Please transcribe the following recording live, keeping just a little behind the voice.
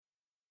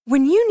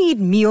When you need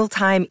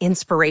mealtime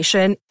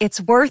inspiration,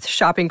 it's worth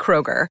shopping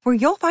Kroger, where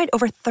you'll find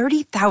over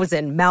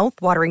 30,000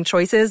 mouth-watering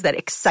choices that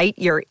excite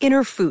your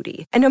inner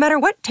foodie. And no matter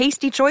what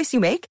tasty choice you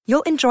make,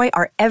 you'll enjoy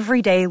our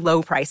everyday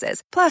low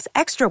prices, plus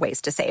extra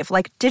ways to save,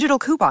 like digital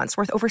coupons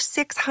worth over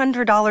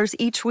 $600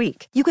 each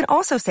week. You can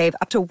also save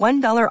up to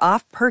 $1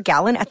 off per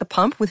gallon at the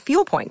pump with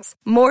fuel points.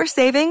 More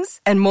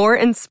savings and more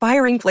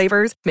inspiring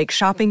flavors make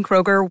shopping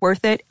Kroger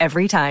worth it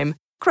every time.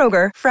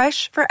 Kroger,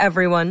 fresh for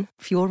everyone.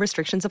 Fuel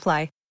restrictions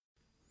apply.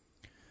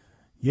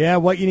 Yeah,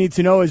 what you need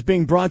to know is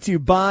being brought to you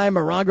by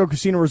Morongo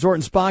Casino Resort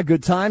and Spa.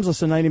 Good times,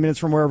 less than 90 minutes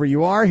from wherever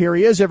you are. Here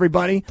he is,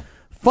 everybody.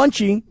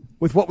 Funchy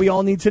with what we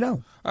all need to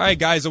know. All right,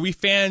 guys, are we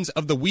fans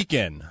of The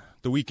Weeknd?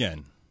 The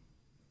Weeknd.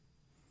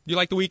 You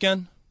like The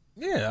Weeknd?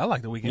 Yeah, I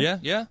like The Weeknd. Yeah?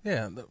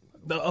 Yeah.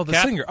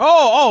 The singer.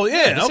 Oh,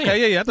 yeah. The singer.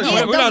 Okay, yeah.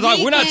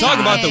 We're not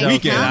talking about The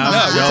Weeknd.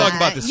 No, we're talking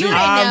about the singer.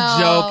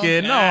 I'm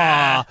joking.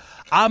 No.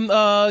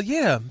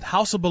 I'm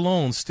House of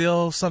Balloons,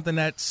 still something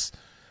that's.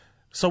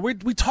 So we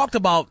talked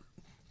about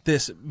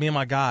this, me and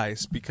my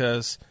guys,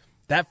 because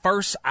that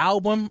first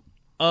album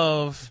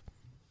of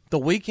The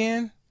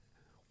Weeknd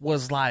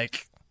was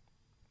like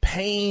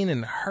pain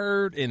and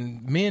hurt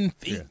and men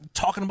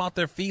talking about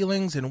their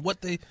feelings and what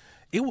it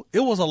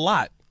was a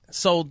lot.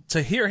 So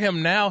to hear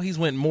him now, he's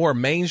went more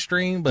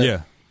mainstream,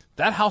 but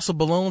that House of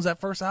Balloons,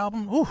 that first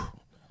album, woo.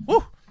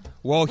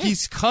 Well,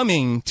 he's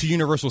coming to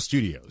Universal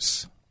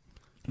Studios.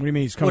 What do you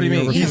mean he's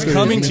coming? He's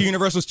coming to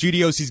Universal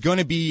Studios. He's going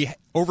to be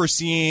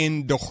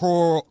overseeing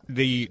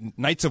the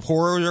Nights of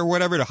Horror or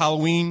whatever, the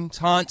Halloween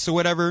haunts or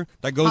whatever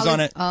that goes on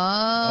it.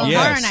 Oh,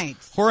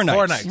 yes. Horror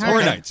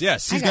Nights.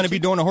 Yes, he's going to be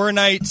doing the Horror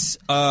Nights.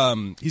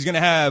 He's going to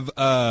have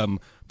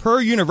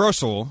per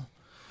Universal.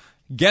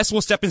 Guests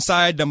will step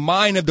inside the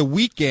mind of The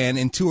Weeknd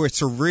into a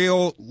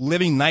surreal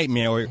living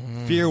nightmare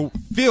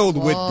filled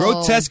with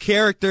grotesque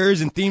characters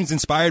and themes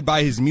inspired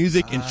by his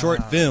music and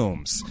short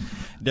films.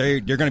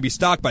 They're going to be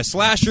stalked by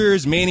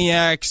slashers,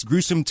 maniacs,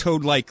 gruesome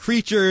toad-like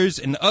creatures,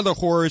 and other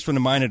horrors from the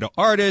mind of the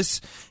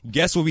artist.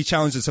 Guests will be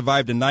challenged to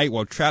survive the night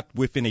while trapped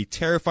within a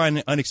terrifying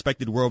and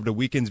unexpected world of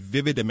The Weeknd's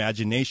vivid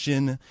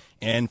imagination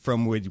and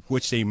from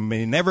which they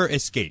may never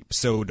escape.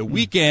 So The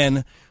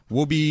Weeknd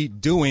will be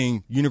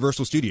doing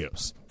Universal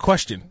Studios.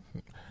 Question.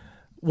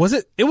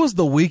 It was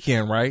The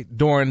Weeknd, right?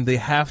 During the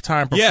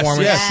halftime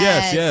performance?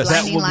 Yes.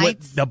 Blinding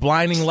lights. The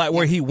blinding light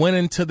where he went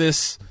into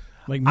this...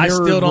 Like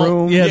mirrored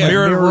room.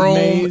 Mirrored room.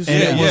 Maze.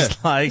 And it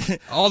was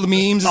like... all the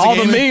memes. All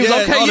the memes.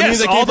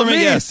 All the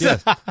memes.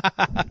 Yes.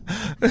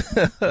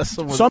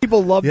 Some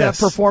people loved that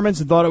performance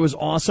and thought it was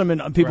awesome,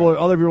 and other people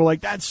were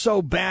like, that's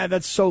so bad,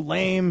 that's so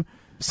lame.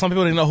 Some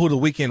people didn't know who The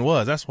Weeknd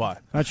was. That's why.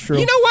 That's true.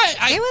 You know what?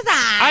 It was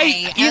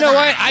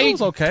It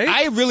was okay.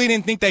 I really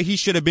didn't think that he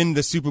should have been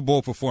the Super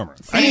Bowl performer.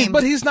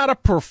 But he's not a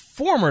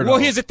performer, though. Well,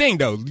 here's the thing,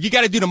 though. You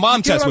got to do the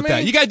mom test with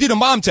that. You got to do the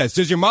mom test.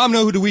 Does your mom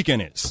know who The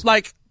Weeknd is?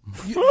 Like...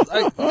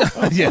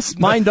 yes.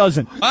 Mine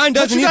doesn't. Mine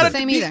doesn't either.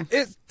 Same either.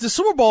 The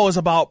Super Bowl is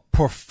about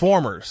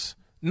performers,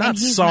 not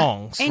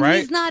songs, right?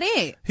 He's not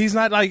it. He's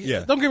not like,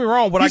 don't get me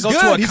wrong, when I go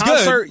to a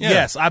concert,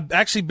 yes, I've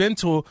actually been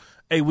to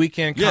a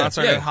Weeknd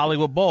concert at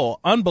Hollywood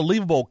Bowl.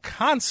 Unbelievable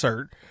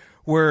concert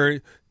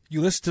where you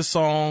listen to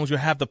songs, you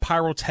have the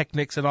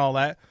pyrotechnics and all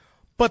that.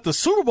 But the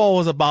Super Bowl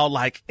is about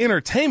like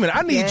entertainment.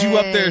 I need you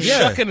up there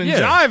shucking and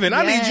jiving.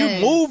 I need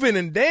you moving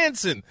and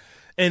dancing.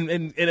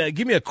 And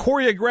give me a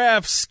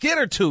choreographed skit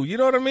or two. You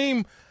know what I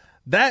mean?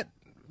 That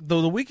the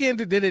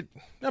Weeknd did it.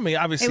 I mean,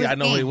 obviously I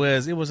know who he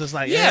was. It was just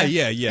like yeah.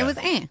 It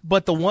was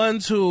But the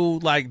ones who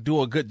like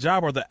do a good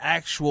job are the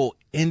actual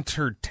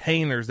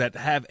entertainers that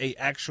have a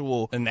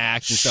actual an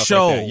act and stuff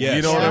show. like that. Yes.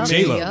 You know what I mean?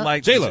 J-Lo.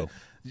 Like J-Lo.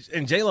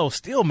 And J-Lo's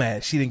still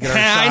mad she didn't get her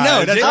I shine.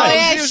 know. That's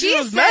right. She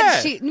was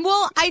mad. She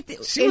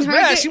was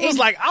mad. She was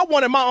like, I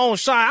wanted my own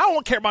shine. I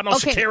don't care about no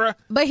Shakira.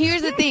 But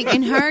here's the thing.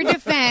 In her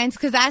defense,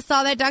 because I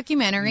saw that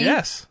documentary.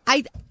 Yes.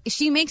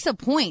 She makes a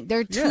point.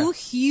 They're two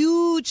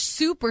huge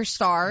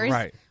superstars.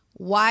 Right.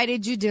 Why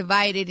did you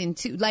divide it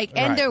into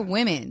and they're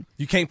women?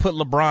 You can't put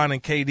LeBron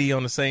and KD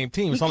on the same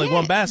team. It's only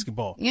one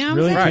basketball. You know what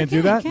really? I'm saying? Can't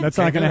do that? That's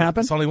not going to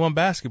happen? It's only one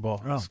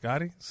basketball. Oh.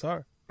 Scotty,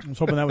 sorry. I was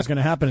hoping that was going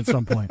to happen at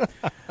some point.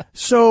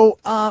 So,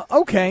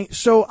 okay.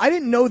 So I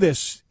didn't know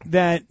this,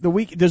 that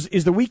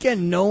is The Weeknd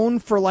known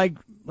for like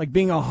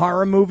being a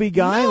horror movie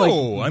guy?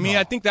 No. I mean,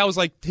 I think that was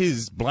like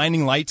his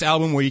Blinding Lights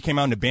album where he came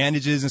out in the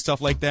bandages and stuff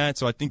like that.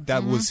 So I think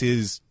that was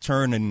his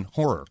turn in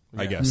horror,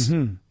 I guess.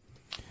 Mm-hmm.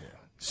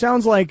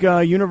 Sounds like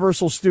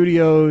Universal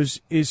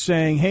Studios is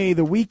saying, hey,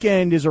 The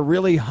Weeknd is a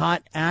really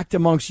hot act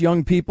amongst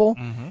young people,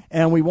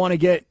 and we want to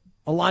get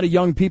a lot of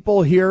young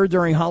people here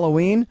during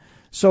Halloween.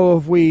 So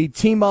if we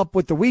team up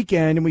with The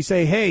Weeknd and we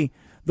say, hey,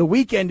 The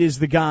Weeknd is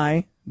the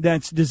guy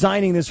that's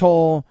designing this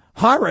whole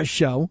horror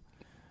show,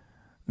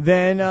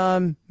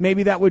 then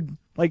maybe that would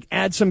like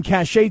add some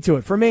cachet to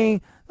it. For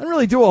me, I don't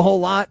really do a whole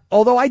lot,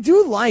 although I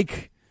do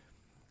like,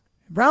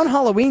 around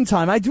Halloween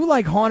time, I do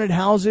like haunted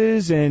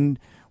houses and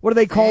what do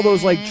they call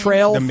those, like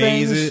trail things?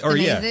 Mazes, or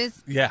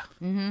mazes? Yeah.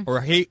 Mm-hmm.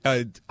 Or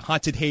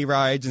haunted hay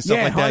rides and stuff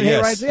like that. Haunted hay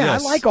rides. Yeah, I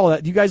like all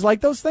that. Do you guys like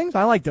those things?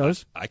 I like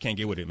those. I can't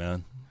get with it,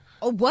 man.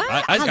 Oh, what?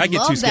 I get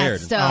love too that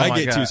scared. stuff. I Oh, my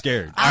get God. too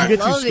scared. I get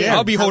too love scared. it.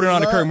 I'll be holding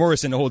on to love- Kurt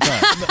Morrison the whole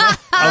time.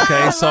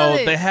 Okay, love so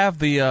it. they have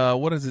the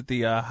what is it?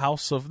 The not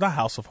House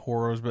of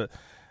Horrors, but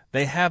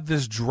they have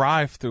this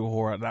drive-through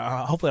horror.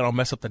 Now, hopefully, I don't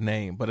mess up the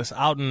name, but it's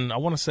out in, I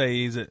want to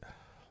say, is it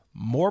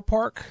Moore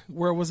Park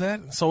where it was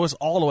at? So it's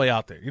all the way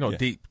out there,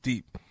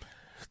 deep.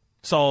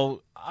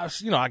 So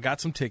I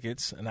got some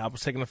tickets and I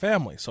was taking the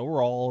family. So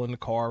we're all in the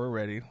car, we're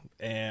ready,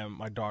 and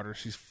my daughter,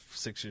 she's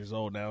 6 years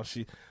old now.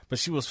 She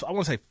was, I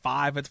want to say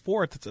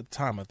 4 at the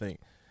time, I think,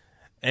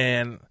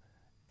 and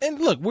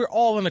look, we're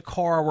all in the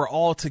car, we're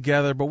all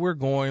together, but we're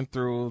going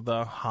through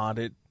the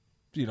haunted,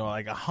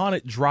 like a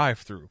haunted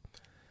drive-through.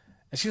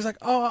 And she was like,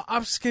 "Oh,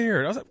 I'm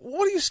scared." I was like,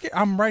 "What are you scared?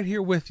 I'm right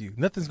here with you.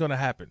 Nothing's going to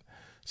happen."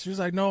 She was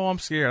like, "No, I'm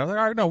scared." I was like,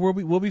 "All right, no,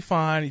 we'll be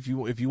fine. If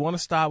you want to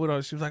stop with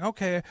us." She was like,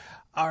 "Okay,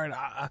 all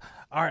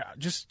right,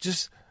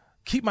 just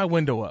keep my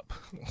window up."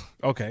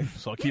 Okay,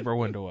 so I keep her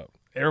window up.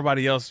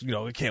 Everybody else,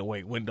 we can't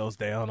wait, windows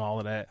down, all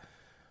of that.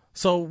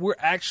 So we're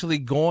actually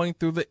going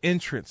through the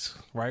entrance,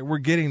 right? We're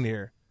getting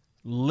there.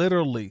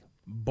 Literally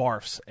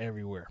barfs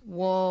everywhere.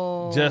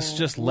 Whoa.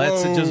 Just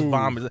lets it just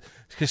vomit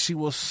because she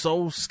was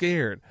so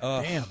scared.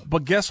 Damn.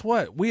 But guess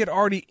what? We had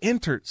already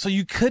entered, so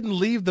you couldn't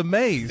leave the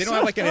maze. They don't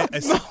have like an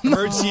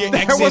emergency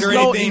There exit was or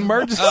no anything.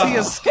 emergency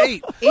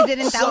escape. Is it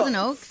in Thousand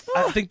Oaks?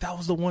 I think that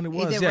was the one it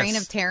was. Is it yes. Reign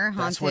of Terror,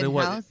 That's what Haunted it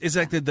was. House? It's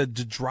like the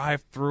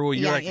drive-through.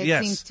 You're Yeah, like, it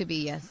yes. seems to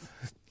be, yes.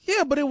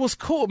 Yeah, but it was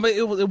cool. But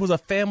it was a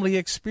family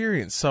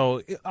experience.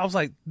 So I was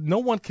like, no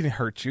one can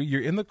hurt you.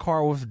 You're in the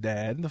car with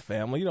dad and the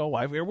family,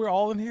 wife. We're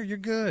all in here. You're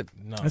good.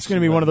 No, That's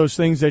going to be one of those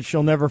things that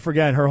she'll never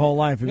forget her whole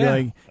life. You'll be Yeah.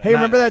 like, hey,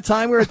 remember that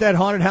time we were at that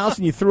haunted house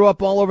and you threw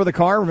up all over the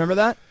car? Remember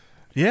that?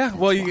 Yeah,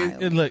 well,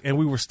 and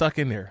we were stuck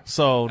in there,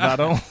 so not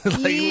only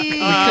we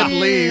couldn't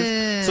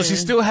leave, so she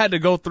still had to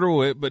go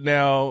through it. But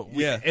now,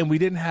 and we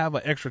didn't have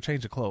an extra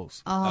change of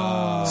clothes,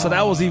 so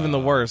that was even the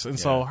worst. And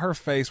so her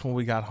face when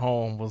we got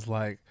home was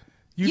like,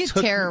 "You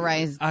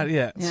terrorized."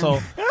 Yeah.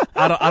 So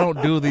I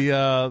don't do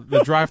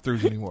the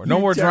drive-throughs anymore. No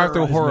more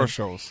drive-through horror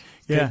shows.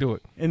 Can't do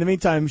it. In the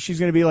meantime, she's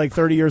going to be like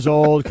 30 years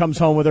old, comes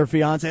home with her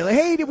fiance. Like,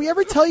 hey, did we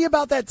ever tell you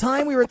about that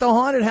time we were at the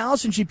haunted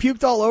house and she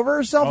puked all over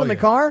herself in the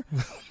car?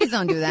 Please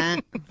don't do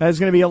that. That's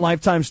going to be a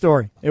lifetime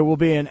story. It will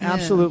be an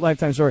absolute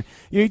lifetime story.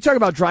 You talk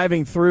about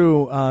driving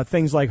through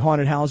things like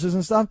haunted houses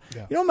and stuff.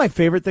 Yeah. You know what my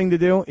favorite thing to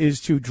do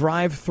is to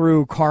drive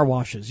through car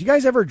washes. You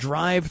guys ever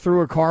drive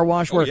through a car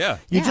wash where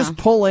you just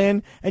pull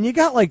in and you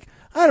got like,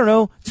 I don't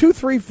know, 2,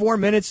 3, 4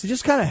 minutes to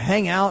just kind of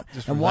hang out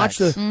and watch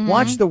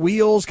the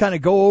wheels kind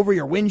of go over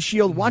your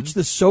windshield, watch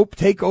the soap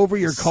take over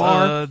your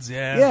car. Suds,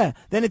 yeah. Yeah.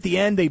 Then at the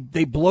end,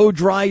 they blow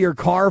dry your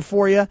car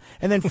for you.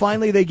 And then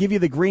finally they give you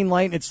the green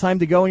light and it's time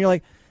to go. And you're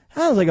like,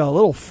 that was like a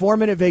little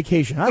 4-minute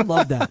vacation. I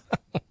love that.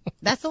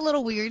 That's a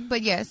little weird,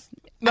 but yes.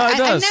 No, it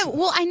does.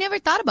 I never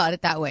thought about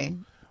it that way.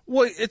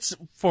 Well, it's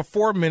for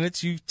 4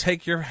 minutes, you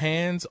take your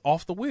hands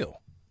off the wheel.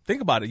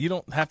 Think about it. You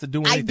don't have to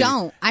do anything. I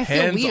don't. I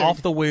feel hands weird.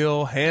 off the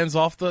wheel, hands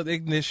off the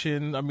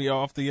ignition.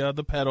 Off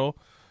the pedal.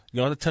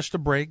 You don't have to touch the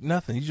brake.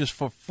 Nothing. You just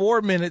for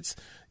 4 minutes,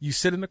 you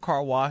sit in the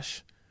car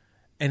wash,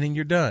 and then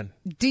you're done.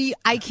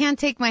 I can't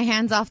take my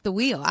hands off the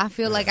wheel. I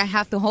feel like I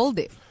have to hold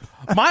it.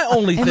 My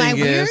only Am I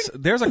thing weird? is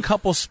there's a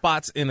couple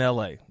spots in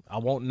L.A. I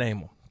won't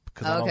name them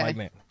because I don't like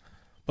names.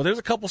 But there's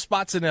a couple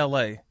spots in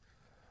L.A.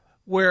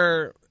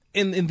 where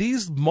in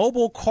these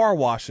mobile car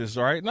washes,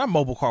 right? Not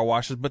mobile car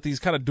washes, but these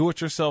kind of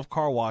do-it-yourself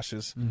car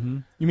washes. Mm-hmm.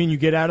 You mean you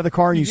get out of the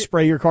car and you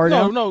spray your car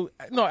down? No.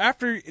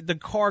 After the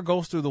car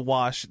goes through the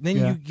wash, then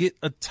you get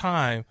a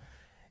time,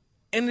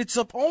 and it's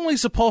only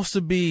supposed to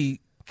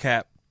be,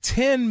 Cap,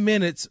 10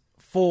 minutes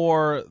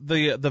for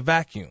the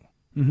vacuum.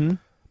 Mm-hmm.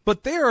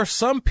 But there are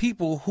some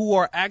people who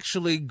are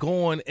actually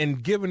going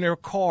and giving their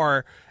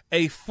car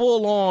a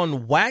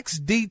full-on wax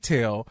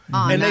detail,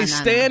 and they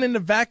stand in the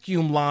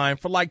vacuum line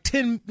for like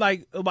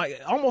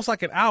almost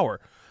like an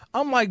hour.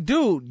 I'm like,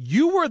 dude,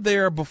 you were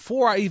there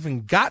before I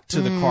even got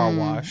to the car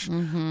wash.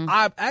 Mm-hmm.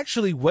 I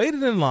actually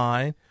waited in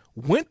line,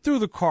 went through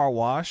the car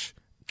wash,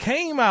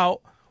 came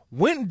out,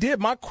 went and did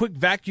my quick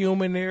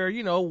vacuum in there,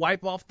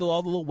 wipe off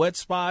all the little wet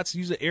spots,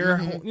 use the air,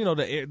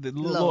 the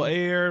little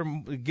air,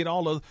 get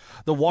all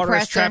the water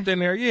that's trapped in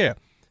there. Yeah.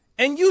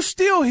 And you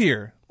still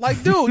here.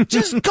 Like, dude,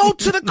 just go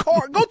to the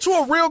car, go to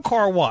a real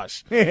car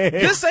wash.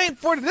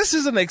 This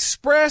is an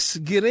express,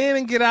 get in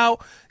and get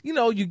out. You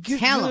get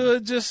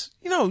good, just,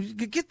 you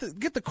get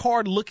the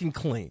car looking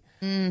clean.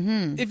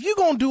 Mm-hmm. If you're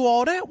going to do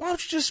all that, why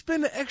don't you just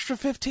spend the extra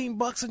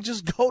 $15 and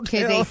just go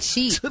down they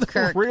cheap, to the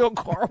Kirk. real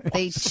car wash?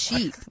 They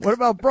cheap. What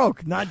about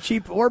broke? Not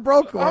cheap or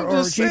broke? I'm Or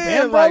just cheap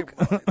saying, and broke?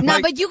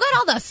 But you got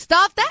all the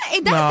stuff. That's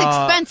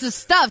expensive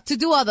stuff to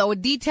do all the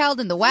detailed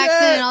and the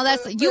waxing and all that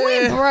stuff. You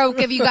ain't broke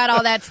if you got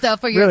all that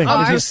stuff for your Really?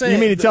 car. I'm just saying. You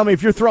mean to tell me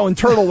if you're throwing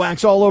turtle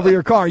wax all over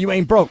your car, you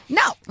ain't broke?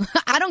 No,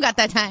 I don't got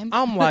that time.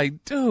 I'm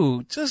like,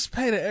 dude, just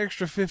pay the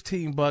extra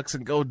 $15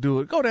 and go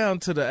do it. Go down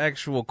to the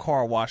actual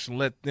car wash and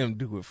let them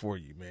do it for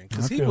you, man.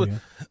 Because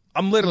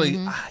I'm literally,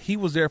 he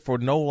was there for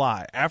no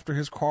lie. After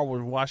his car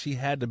was washed, he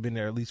had to have been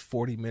there at least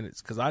 40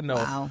 minutes because I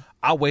know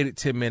I waited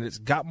 10 minutes,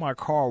 got my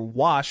car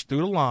washed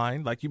through the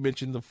line, like you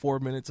mentioned, the 4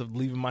 minutes of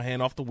leaving my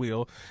hand off the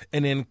wheel,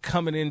 and then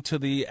coming into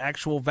the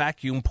actual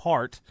vacuum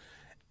part.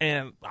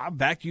 And I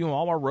vacuumed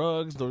all my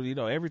rugs,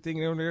 everything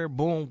in there,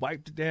 boom,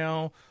 wiped it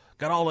down,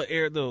 got all the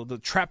air, the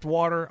trapped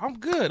water. I'm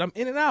good. I'm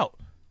in and out.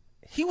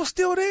 He was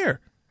still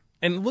there.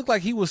 And it looked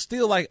like he was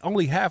still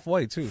only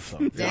halfway too. So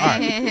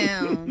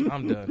Damn.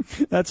 I'm done.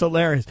 That's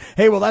hilarious.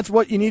 Hey, well, that's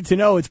what you need to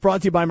know. It's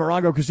brought to you by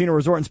Morongo Casino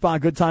Resort and Spa.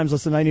 Good times,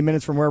 less than 90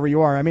 minutes from wherever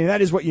you are. I mean, that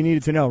is what you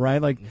needed to know,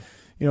 right? Like,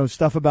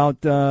 stuff about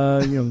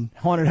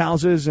haunted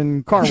houses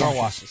and car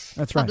washes.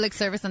 That's right. Public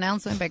service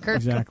announcement by Kirk.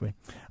 Exactly.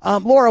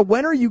 Laura,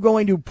 when are you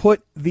going to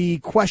put the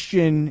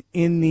question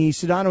in the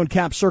Sedano and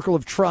Cap Circle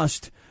of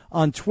Trust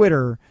on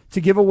Twitter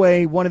to give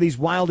away one of these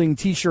Wilding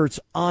T-shirts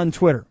on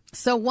Twitter?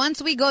 So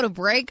once we go to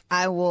break,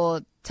 I will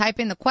type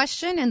in the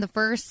question, and the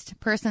first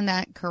person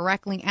that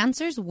correctly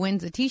answers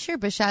wins a T-shirt.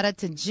 But shout out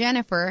to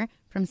Jennifer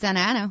from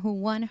Santa Ana who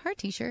won her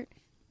T-shirt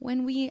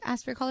when we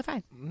asked for caller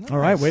 5. Nice. All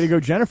right, way to go,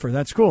 Jennifer.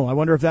 That's cool. I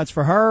wonder if that's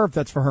for her, if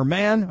that's for her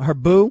man, her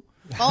boo.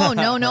 Oh,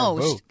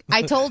 no.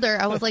 I told her,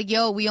 I was like,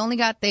 yo, we only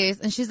got this.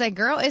 And she's like,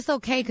 girl, it's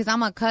okay because I'm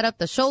going to cut up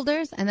the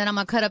shoulders and then I'm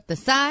going to cut up the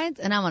sides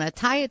and I'm going to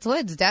tie it so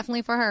it's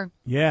definitely for her.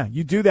 Yeah,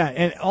 you do that.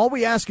 And all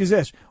we ask is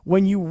this.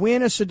 When you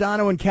win a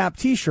Sedano and Cap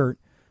T-shirt,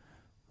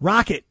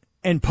 rock it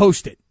and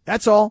post it.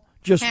 That's all.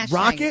 Just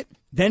rock it,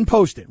 then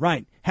post it.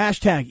 Right.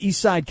 Hashtag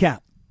Eastside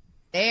Cap.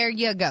 There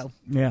you go.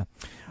 Yeah.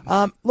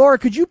 Laura,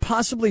 could you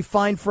possibly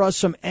find for us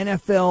some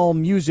NFL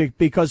music?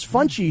 Because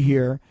Funchy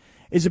here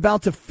is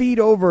about to feed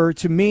over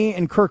to me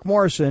and Kirk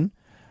Morrison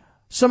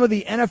some of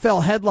the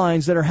NFL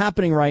headlines that are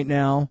happening right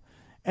now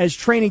as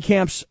training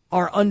camps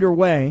are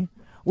underway.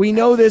 We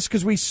know this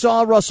because we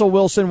saw Russell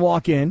Wilson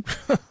walk in.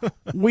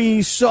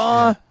 We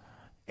saw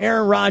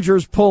Aaron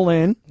Rodgers pull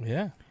in.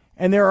 Yeah.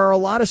 And there are a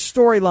lot of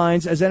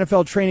storylines as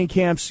NFL training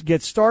camps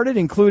get started,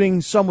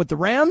 including some with the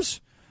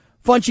Rams.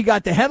 Funchy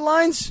got the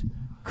headlines.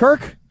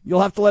 Kirk,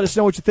 you'll have to let us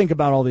know what you think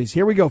about all these.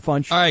 Here we go,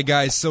 Funch. All right,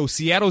 guys. So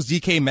Seattle's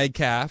DK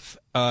Metcalf,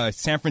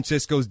 San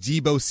Francisco's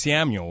Deebo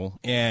Samuel,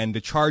 and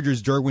the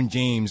Chargers' Derwin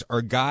James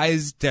are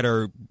guys that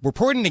are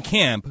reporting to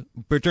camp,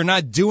 but they're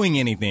not doing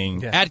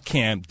anything at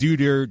camp due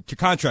to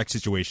contract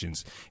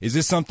situations. Is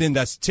this something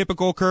that's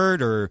typical,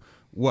 Kurt, or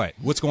what?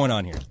 What's going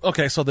on here?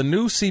 Okay, so the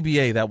new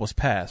CBA that was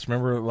passed,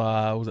 remember,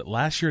 was it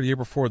last year or the year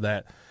before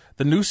that?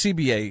 The new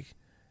CBA,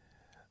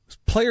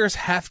 players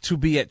have to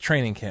be at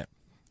training camp.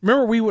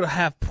 Remember, we would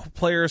have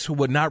players who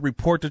would not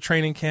report to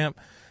training camp,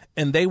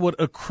 and they would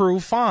accrue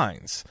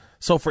fines.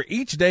 So for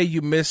each day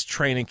you missed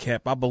training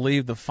camp, I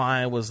believe the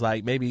fine was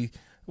maybe,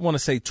 I want to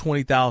say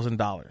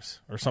 $20,000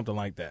 or something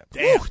like that.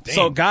 Damn.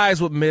 So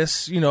guys would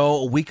miss,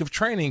 a week of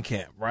training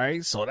camp,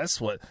 right? So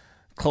that's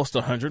close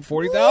to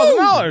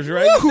 $140,000,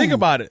 right? Think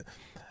about it.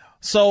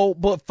 So,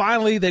 but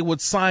finally they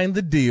would sign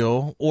the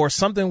deal, or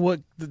something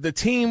would, the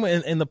team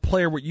and the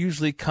player would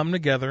usually come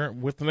together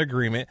with an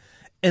agreement,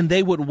 and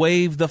they would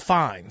waive the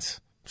fines.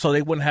 So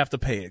they wouldn't have to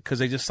pay it because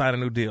they just signed a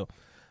new deal.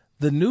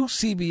 The new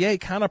CBA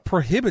kind of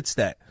prohibits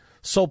that.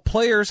 So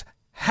players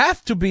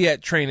have to be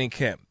at training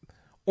camp,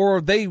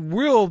 or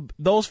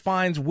those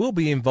fines will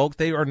be invoked.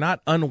 They are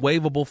not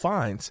unwaivable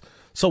fines.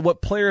 So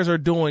what players are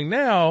doing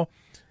now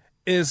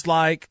is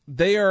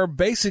they are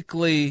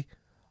basically,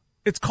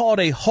 it's called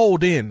a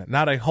hold in,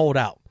 not a hold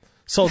out.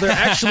 So they're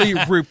actually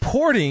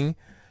reporting,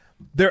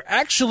 they're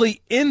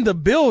actually in the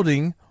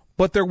building,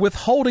 but they're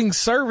withholding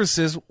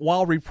services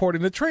while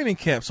reporting to training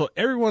camp. So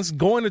everyone's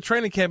going to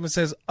training camp and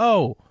says,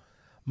 oh,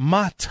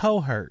 my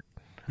toe hurt.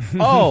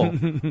 Oh,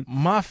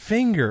 my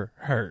finger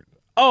hurt.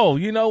 Oh,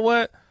 you know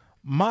what?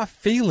 My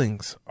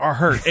feelings are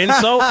hurt. And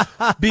so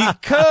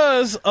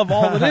because of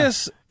all of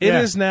this, it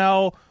is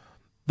now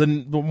the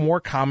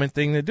more common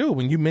thing to do.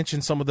 When you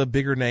mention some of the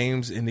bigger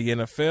names in the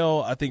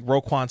NFL, I think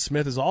Roquan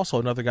Smith is also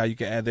another guy you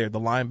can add there, the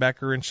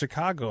linebacker in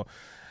Chicago.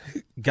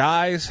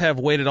 Guys have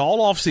waited all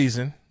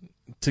offseason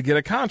to get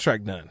a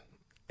contract done,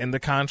 and the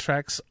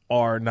contracts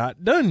are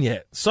not done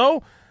yet.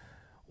 So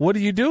what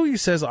do? He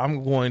says,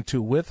 I'm going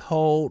to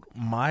withhold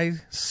my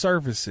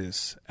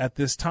services at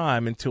this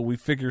time until we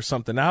figure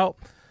something out.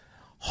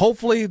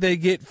 Hopefully they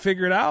get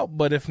figured out,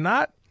 but if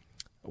not,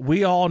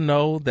 we all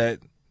know that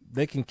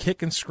they can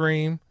kick and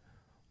scream.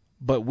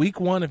 But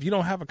week one, if you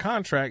don't have a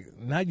contract,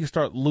 now you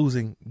start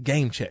losing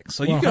game checks.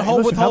 So you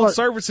can withhold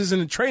services in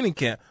the training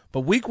camp,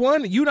 but week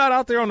one, you're not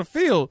out there on the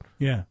field.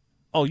 Yeah.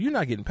 Oh, you're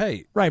not getting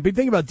paid. Right, but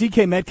think about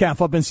DK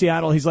Metcalf up in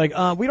Seattle. He's like,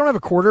 we don't have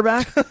a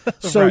quarterback,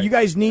 so you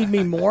guys need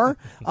me more.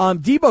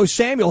 Deebo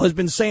Samuel has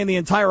been saying the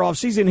entire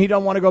offseason he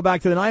don't want to go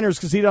back to the Niners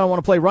because he don't want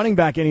to play running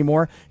back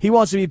anymore. He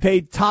wants to be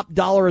paid top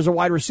dollar as a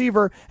wide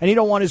receiver, and he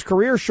don't want his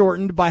career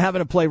shortened by having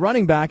to play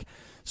running back.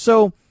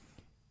 So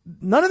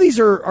none of these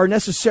are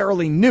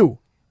necessarily new,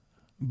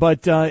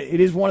 but it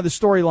is one of the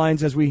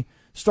storylines as we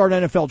start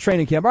NFL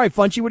training camp. All right,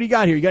 Funchy, what do you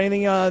got here? You got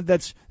anything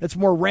that's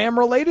more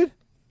Ram-related?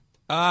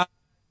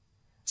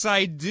 Yes,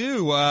 I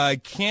do.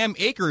 Cam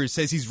Akers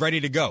says he's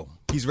ready to go.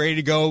 He's ready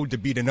to go to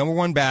be the number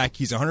one back.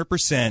 He's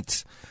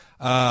 100%.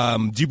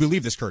 Do you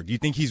believe this, Kurt? Do you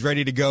think he's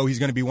ready to go? He's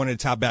going to be one of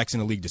the top backs in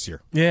the league this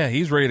year. Yeah,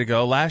 he's ready to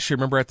go. Last year,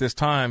 remember at this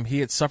time, he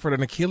had suffered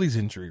an Achilles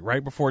injury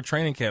right before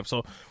training camp.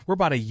 So we're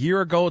about a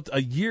year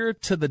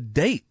to the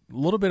date, a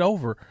little bit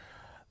over,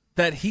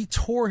 that he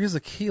tore his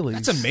Achilles.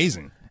 That's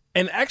amazing.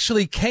 And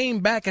actually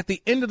came back at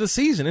the end of the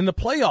season in the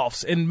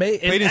playoffs and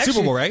played in the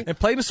Super Bowl, right? And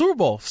played in the Super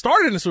Bowl.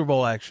 Started in the Super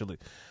Bowl, actually.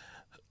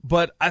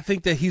 But I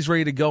think that he's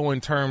ready to go in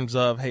terms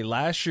of, hey,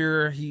 last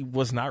year he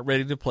was not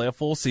ready to play a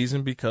full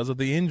season because of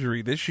the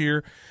injury. This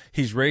year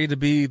he's ready to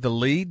be the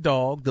lead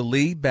dog, the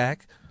lead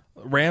back.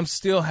 Rams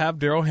still have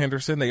Darrell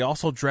Henderson. They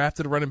also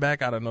drafted a running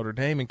back out of Notre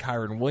Dame in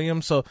Kyron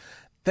Williams. So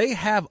they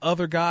have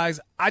other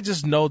guys. I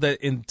just know that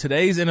in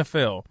today's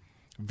NFL,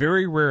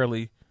 very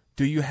rarely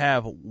do you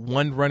have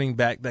one running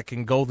back that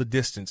can go the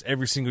distance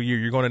every single year.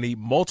 You're going to need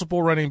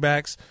multiple running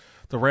backs.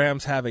 The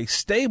Rams have a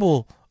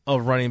stable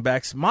of running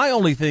backs. My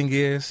only thing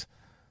is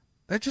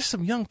they're just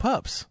some young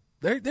pups.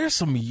 There's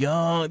some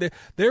young.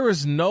 There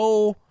is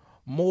no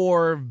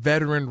more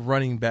veteran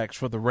running backs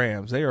for the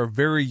Rams. They are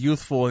very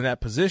youthful in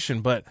that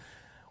position. But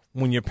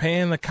when you're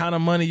paying the kind of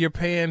money you're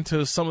paying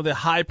to some of the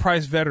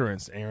high-priced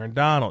veterans, Aaron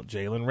Donald,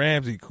 Jalen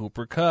Ramsey,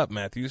 Cooper Kupp,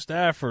 Matthew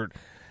Stafford,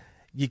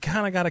 you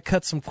kind of got to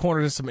cut some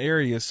corners in some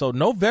areas. So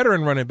no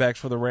veteran running backs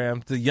for the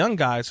Rams. The young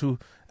guys who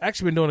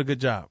actually been doing a good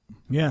job.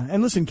 Yeah,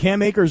 and listen,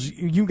 Cam Akers,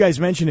 you guys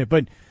mentioned it,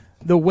 but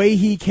the way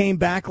he came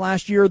back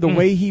last year, the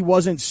way he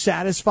wasn't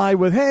satisfied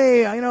with,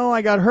 hey,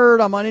 I got hurt,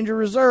 I'm on injured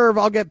reserve,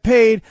 I'll get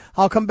paid,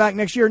 I'll come back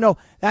next year. No,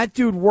 that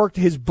dude worked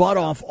his butt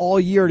off all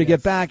year to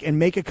get back and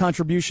make a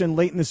contribution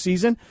late in the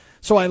season.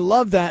 So I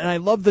love that, and I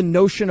love the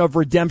notion of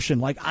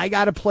redemption. Like, I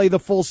got to play the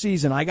full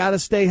season. I got to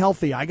stay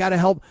healthy. I got to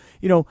help,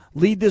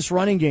 lead this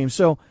running game.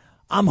 So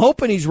I'm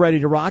hoping he's ready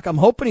to rock. I'm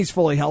hoping he's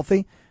fully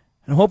healthy.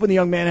 I'm hoping the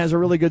young man has a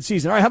really good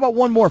season. All right, how about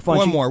one more,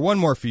 Funchy? One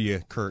more for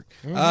you, Kurt.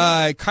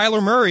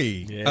 Kyler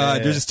Murray.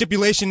 There's a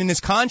stipulation in his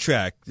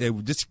contract.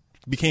 This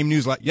became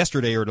news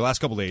yesterday or the last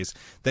couple of days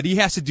that he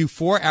has to do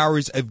 4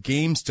 hours of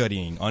game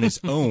studying on his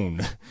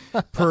own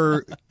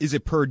is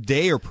it per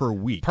day or per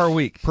week? Per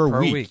week.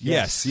 Per week.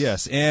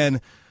 Yes.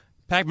 And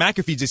Pat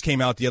McAfee just came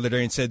out the other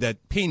day and said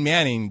that Peyton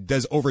Manning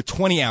does over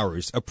 20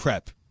 hours of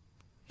prep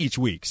each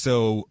week.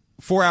 So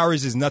 4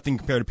 hours is nothing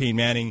compared to Peyton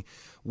Manning.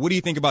 What do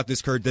you think about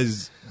this, Kurt?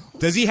 Does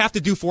he have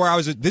to do 4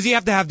 hours? Does he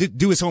have to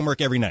do his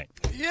homework every night?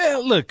 Yeah,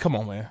 look, come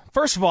on, man.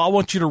 First of all, I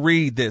want you to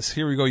read this.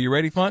 Here we go. You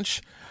ready,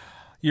 Funch?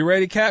 You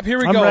ready, Cap? Here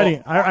we go. I'm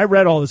ready. I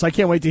read all this. I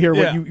can't wait to hear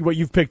what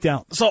you've picked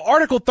out. So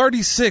Article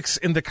 36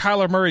 in the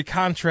Kyler Murray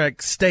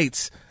contract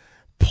states,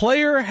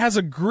 player has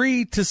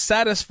agreed to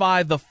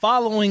satisfy the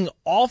following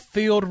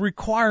off-field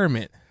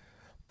requirement.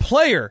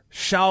 Player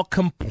shall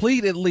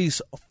complete at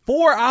least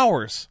 4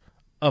 hours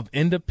of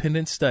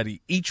independent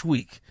study each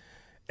week,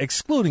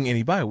 excluding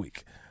any bye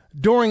week,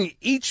 during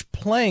each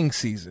playing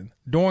season,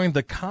 during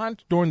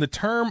the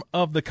term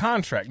of the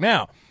contract.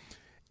 Now,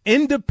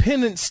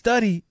 independent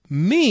study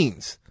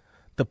means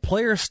the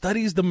player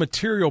studies the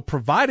material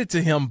provided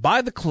to him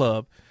by the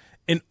club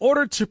in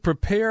order to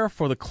prepare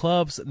for the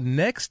club's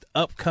next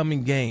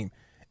upcoming game,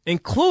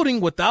 including,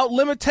 without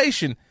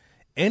limitation,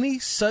 any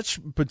such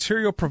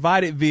material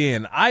provided via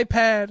an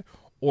iPad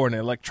or an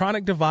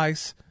electronic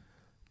device.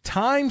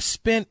 Time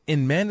spent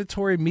in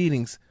mandatory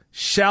meetings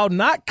shall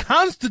not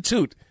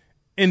constitute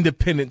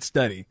independent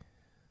study.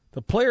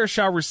 The player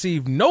shall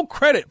receive no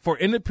credit for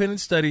independent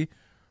study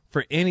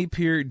for any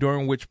period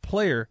during which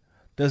player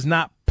does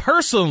not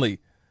personally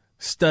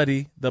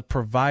study the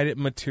provided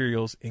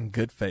materials in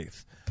good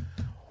faith.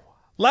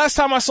 Last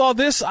time I saw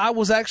this, I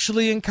was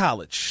actually in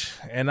college,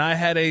 and I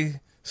had a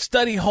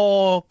study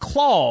hall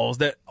clause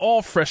that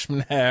all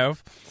freshmen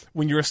have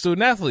when you're a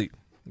student athlete.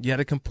 You had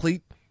to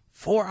complete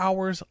 4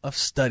 hours of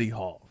study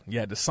hall. You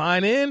had to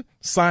sign in,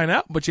 sign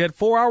out, but you had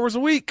 4 hours a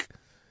week.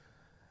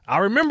 I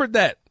remembered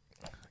that.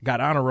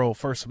 Got honor roll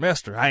first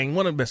semester. I ain't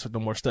want to mess with no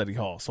more study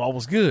hall, so I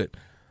was good.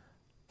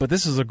 But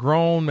this is a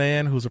grown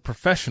man who's a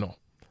professional.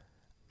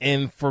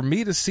 And for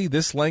me to see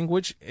this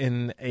language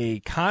in a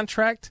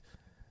contract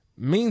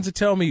means to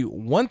tell me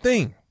one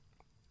thing.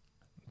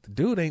 The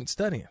dude ain't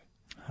studying.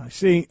 I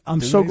see.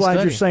 I'm so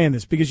glad you're saying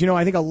this because,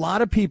 I think a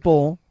lot of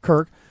people,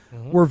 Kirk,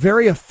 were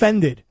very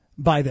offended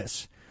by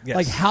this. Yes.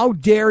 Like, how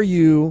dare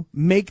you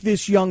make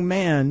this young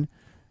man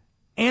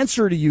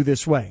answer to you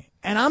this way?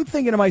 And I'm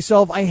thinking to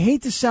myself, I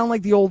hate to sound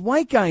like the old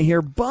white guy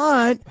here,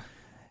 but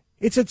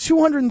it's a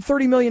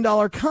 $230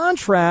 million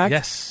contract.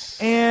 Yes.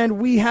 And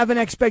we have an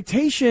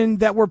expectation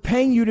that we're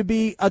paying you to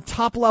be a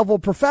top-level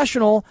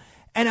professional.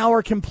 And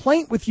our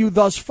complaint with you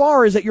thus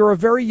far is that you're a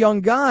very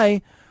young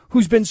guy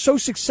who's been so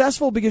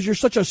successful because you're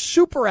such a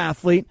super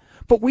athlete.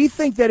 But we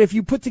think that if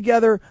you put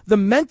together the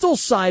mental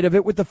side of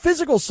it with the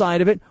physical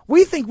side of it,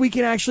 we think we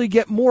can actually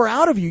get more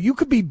out of you. You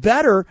could be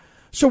better.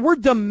 So we're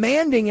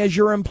demanding as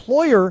your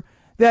employer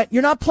that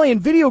you're not playing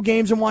video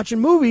games and watching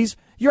movies.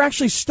 You're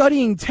actually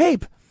studying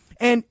tape.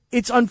 And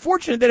it's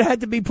unfortunate that it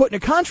had to be put in a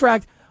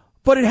contract,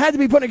 but it had to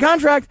be put in a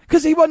contract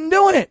because he wasn't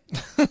doing it.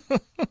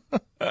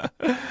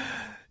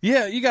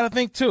 Yeah, you got to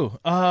think, too.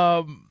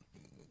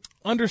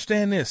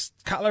 Understand this.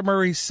 Kyler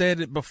Murray said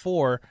it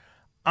before.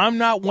 I'm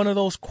not one of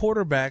those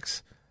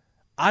quarterbacks.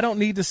 I don't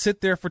need to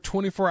sit there for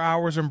 24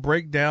 hours and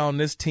break down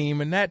this team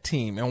and that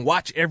team and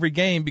watch every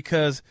game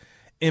because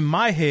in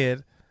my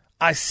head,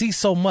 I see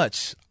so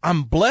much.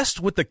 I'm blessed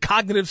with the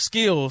cognitive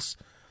skills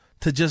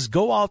to just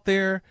go out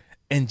there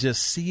and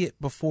just see it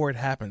before it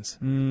happens.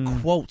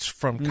 Quotes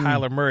from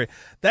Kyler Murray.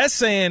 That's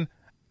saying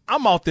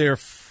I'm out there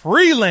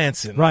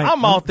freelancing. Right.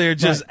 I'm out there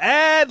just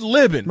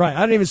ad-libbing. Right.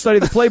 I didn't even study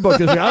the playbook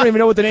this week. I don't even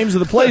know what the names of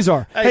the plays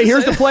are. Hey,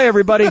 here's the play,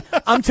 everybody.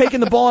 I'm taking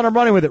the ball and I'm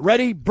running with it.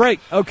 Ready? Break.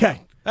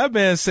 Okay. That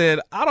man said,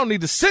 I don't need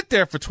to sit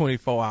there for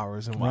 24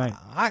 hours. And Right.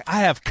 I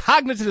have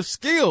cognitive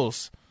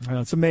skills.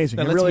 It's amazing.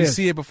 That It lets really me is.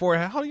 see it before.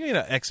 How you ain't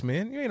an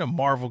X-Men? You ain't a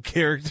Marvel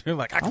character.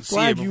 Like I can I'm see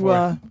glad it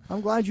before. I'm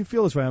glad you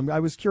feel this way. I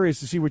was curious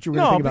to see what you were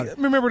going No, to think about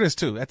it. remember this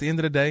too. At the end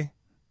of the day,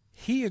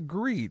 he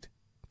agreed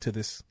to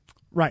this.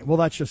 Right. Well,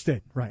 that's just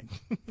it. Right.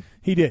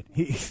 He did.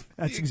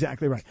 That's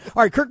exactly right.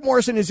 All right. Kirk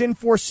Morrison is in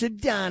for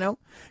Sedano.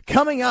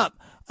 Coming up,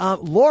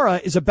 Laura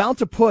is about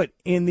to put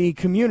in the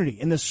community,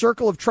 in the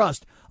circle of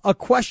trust, a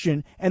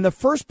question, and the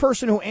first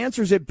person who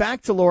answers it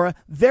back to Laura,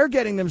 they're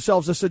getting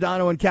themselves a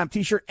Sedano and Cap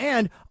t-shirt.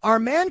 And our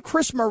man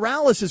Chris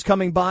Morales is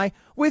coming by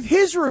with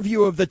his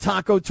review of the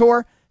Taco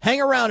Tour.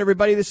 Hang around,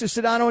 everybody. This is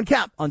Sedano and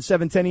Cap on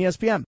 710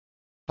 ESPN.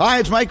 Hi,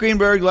 it's Mike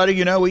Greenberg letting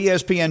you know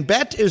ESPN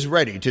Bet is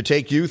ready to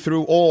take you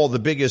through all the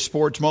biggest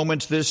sports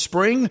moments this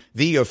spring.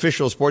 The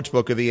official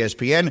sportsbook of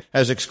ESPN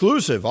has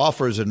exclusive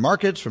offers and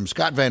markets from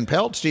Scott Van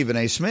Pelt, Stephen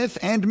A. Smith,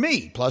 and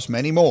me, plus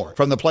many more.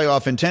 From the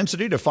playoff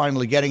intensity to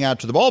finally getting out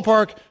to the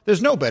ballpark,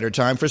 there's no better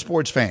time for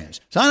sports fans.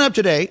 Sign up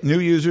today. New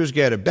users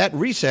get a bet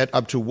reset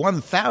up to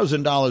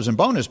 $1,000 in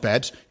bonus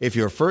bets if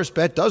your first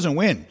bet doesn't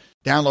win.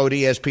 Download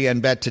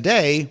ESPN Bet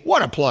today.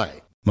 What a play.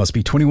 Must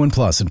be 21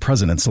 plus and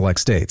present in select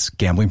states.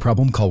 Gambling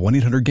problem? Call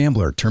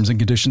 1-800-GAMBLER. Terms and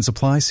conditions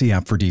apply. See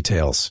app for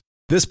details.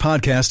 This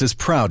podcast is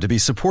proud to be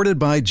supported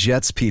by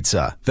Jets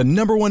Pizza, the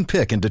 #1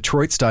 pick in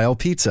Detroit-style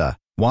pizza.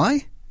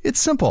 Why? It's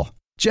simple.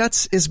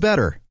 Jets is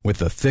better. With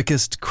the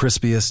thickest,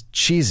 crispiest,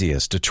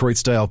 cheesiest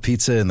Detroit-style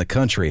pizza in the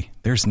country,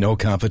 there's no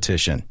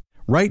competition.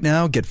 Right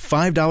now, get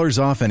 $5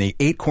 off any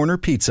 8-corner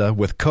pizza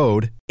with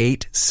code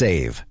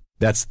 8SAVE.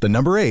 That's the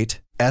number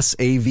 8,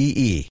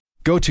 SAVE.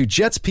 Go to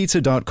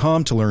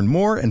jetspizza.com to learn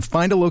more and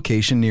find a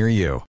location near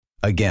you.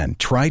 Again,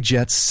 try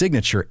Jet's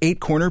signature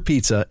 8-corner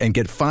pizza and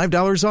get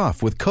 $5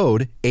 off with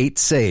code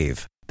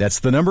 8SAVE. That's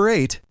the number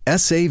 8,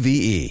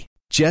 SAVE.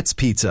 Jet's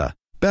Pizza.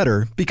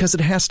 Better because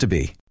it has to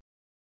be.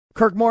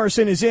 Kirk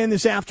Morrison is in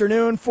this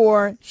afternoon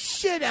for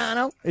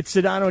Sedano. It's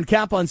Sedano and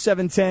Cap on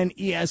 710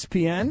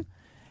 ESPN.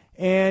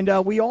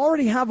 And we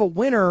already have a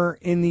winner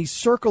in the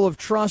Circle of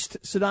Trust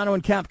Sedano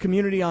and Cap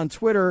community on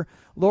Twitter.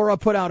 Laura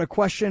put out a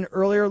question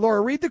earlier.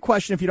 Laura, read the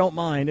question if you don't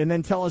mind, and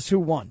then tell us who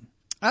won.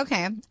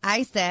 Okay.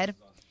 I said,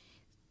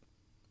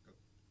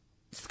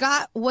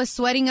 Scott was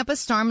sweating up a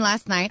storm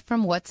last night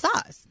from what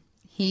sauce?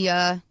 He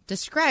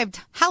described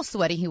how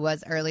sweaty he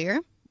was earlier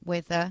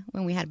with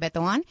when we had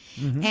Beto on.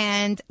 Mm-hmm.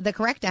 And the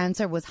correct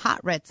answer was hot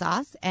red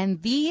sauce.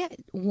 And the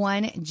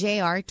one,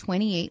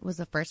 JR28, was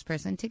the first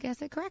person to guess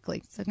it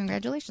correctly. So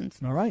congratulations.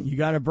 All right. You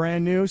got a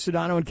brand new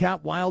Sedano and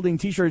Cap Wilding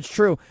t-shirt. It's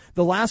true.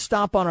 The last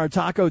stop on our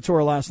taco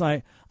tour last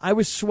night, I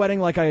was sweating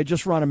like I had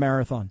just run a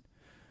marathon.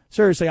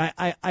 Seriously,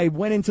 I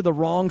went into the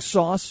wrong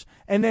sauce.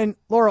 And then,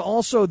 Laura,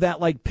 also that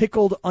like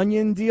pickled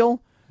onion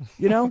deal,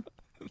 you know?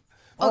 Okay.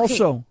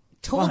 Also.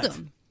 Told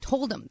him.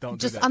 Don't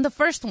just do that. on the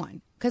first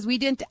one. Because we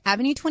did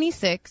Avenue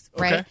 26,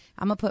 right? Okay.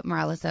 I'm going to put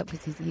Morales up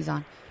because he's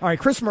on. All right,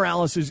 Chris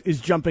Morales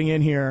is jumping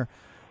in here.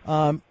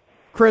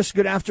 Chris,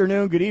 good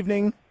afternoon, good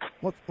evening.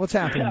 What's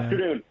happening, Good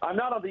afternoon. I'm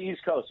not on the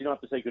East Coast. You don't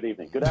have to say good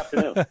evening. Good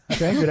afternoon.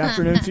 Okay, good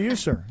afternoon to you,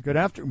 sir.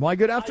 Why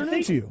good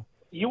afternoon to you?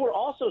 You were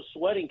also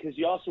sweating because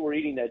you also were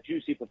eating that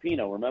juicy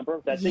pepino, remember?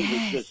 That thing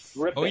was just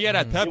dripping. Oh, yeah,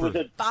 that pepper.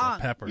 It was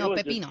Pepper. No, it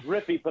was pepino. just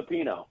drippy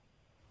pepino.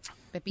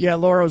 Pepino. Yeah,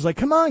 Laura was like,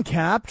 come on,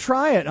 Cap,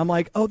 try it. I'm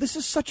like, oh, this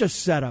is such a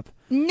setup.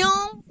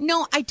 No,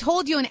 I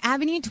told you on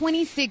Avenue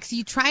 26,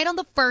 you tried on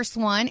the first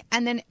one,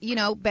 and then,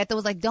 Beto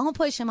was like, don't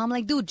push him. I'm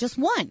like, dude, just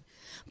one.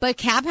 But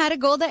Cap had to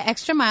go the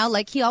extra mile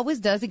like he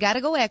always does. He got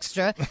to go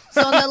extra.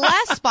 So on the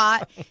last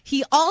spot,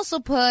 he also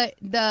put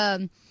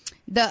the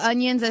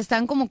onions that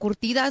están como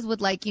curtidas with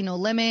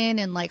lemon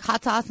and like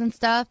hot sauce and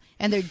stuff,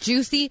 and they're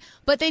juicy.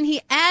 But then he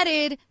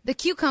added the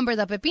cucumber,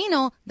 the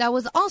pepino, that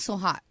was also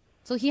hot.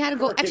 So he had to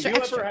go Kirk,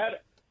 extra.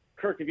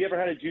 Kirk, have you ever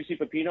had a juicy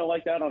pepino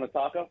like that on a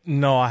taco?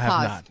 No, I have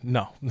Pause.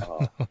 not.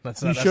 No.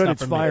 That's not, You that's should. not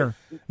It's for me. fire.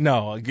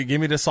 No, give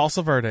me the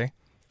salsa verde.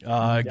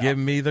 Give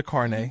me the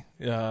carne.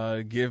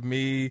 Give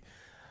me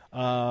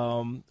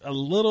a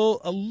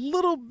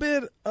little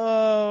bit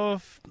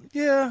of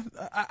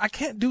I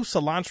can't do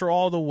cilantro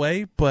all the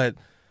way, but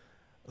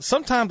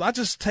sometimes I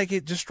just take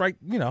it just straight,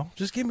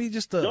 just give me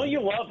just a. Don't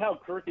you love how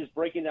Kirk is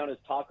breaking down his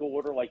taco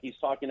order like he's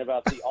talking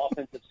about the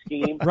offensive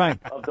scheme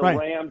of the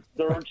Rams'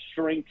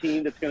 third-string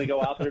team that's going to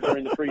go out there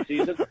during the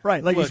preseason?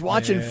 Right, like he's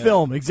watching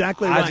film.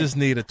 Exactly right. I just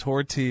need a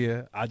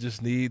tortilla. I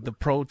just need the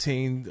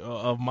protein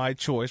of my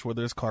choice,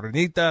 whether it's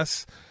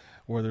carnitas,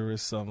 whether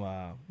it's some,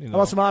 How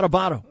about some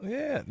adobado?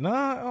 Yeah, no,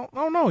 I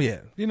don't know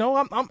yet.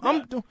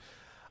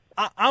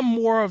 I'm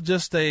more of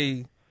just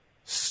a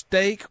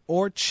steak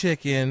or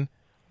chicken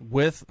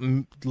with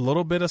a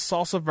little bit of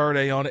salsa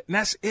verde on it, and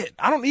that's it.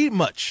 I don't need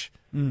much.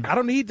 I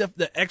don't need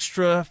the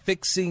extra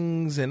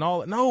fixings and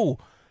all. No,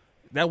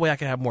 that way I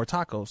can have more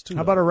tacos too.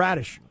 How about a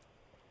radish?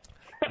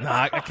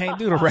 Nah, I can't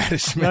do the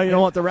radish, man. No, you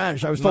don't want the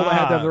radish. I was told I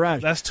had to have the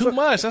radish. That's too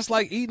much. That's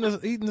like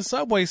eating the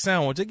Subway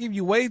sandwich. They give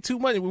you way too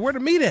much. Where the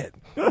meat at?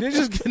 They're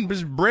just getting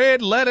just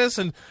bread, lettuce,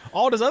 and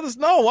all this other.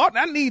 No,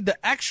 I need the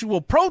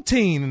actual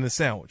protein in the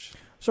sandwich.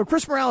 So,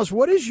 Chris Morales,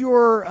 what is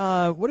your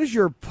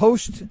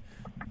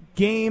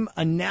post-game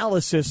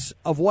analysis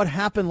of what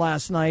happened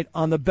last night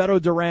on the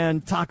Beto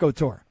Duran Taco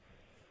Tour?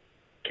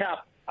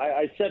 Cap,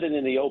 I said it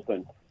in the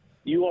open.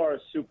 You are a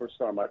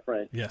superstar, my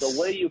friend. Yes. The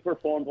way you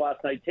performed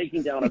last night,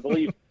 taking down, I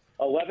believe,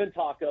 11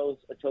 tacos,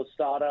 a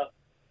tostada,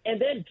 and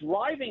then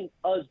driving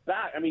us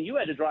back. I mean, you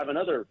had to drive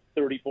another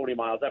 30, 40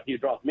 miles after you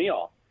dropped me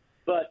off.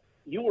 But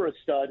you were a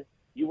stud.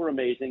 You were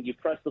amazing. You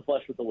pressed the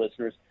flesh with the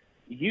listeners.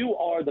 You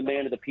are the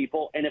man of the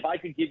people. And if I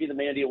could give you the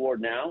Mandy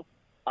Award now,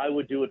 I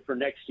would do it for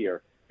next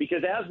year.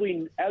 Because as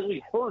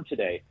we heard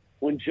today,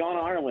 when John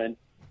Ireland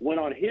went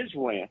on his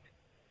rant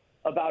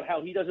about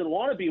how he doesn't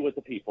want to be with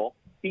the people,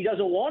 he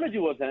doesn't want to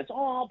do events.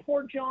 Oh,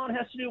 poor John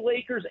has to do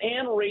Lakers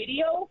and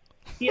radio.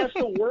 He has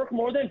to work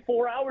more than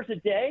 4 hours a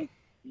day.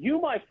 You,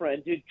 my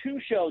friend, did 2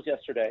 shows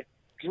yesterday,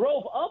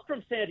 drove up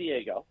from San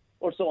Diego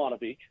or Solana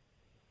Beach,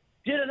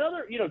 did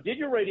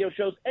your radio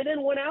shows, and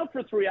then went out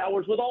for 3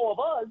 hours with all of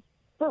us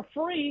for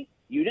free.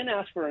 You didn't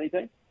ask for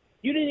anything.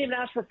 You didn't even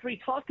ask for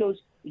free tacos.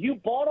 You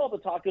bought all the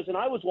tacos, and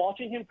I was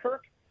watching him,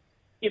 Kirk.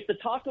 If the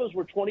tacos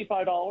were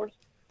 $25,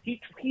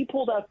 he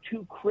pulled out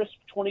 2 crisp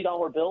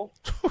 $20 bills,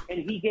 and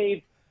he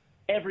gave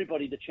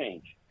everybody the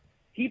change.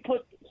 He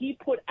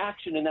put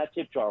action in that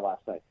tip jar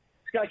last night.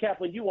 Scott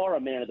Kaplan, you are a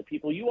man of the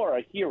people. You are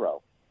a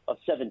hero of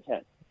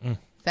 710.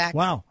 Facts.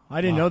 Wow,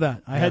 I didn't know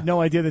that. I had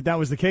no idea that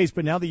was the case,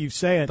 but now that you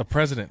say it, the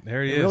president,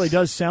 there he is. It really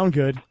does sound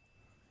good.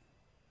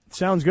 It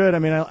sounds good. I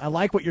mean, I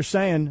like what you're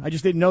saying. I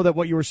just didn't know that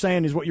what you were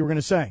saying is what you were going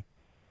to say.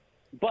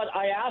 But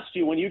I asked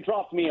you, when you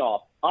dropped me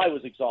off, I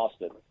was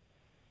exhausted.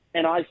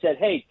 And I said,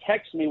 hey,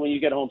 text me when you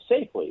get home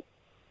safely,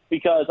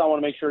 because I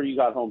want to make sure you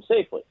got home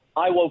safely.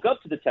 I woke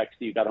up to the text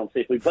that you got home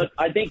safely. But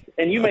I think,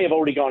 and you may have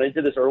already gone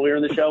into this earlier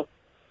in the show,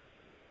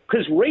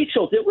 because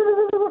Rachel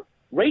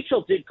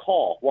did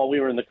call while we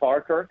were in the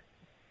car, Kirk,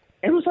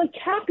 and it was like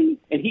Cappy.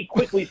 And he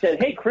quickly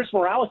said, hey, Chris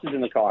Morales is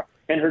in the car.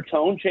 And her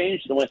tone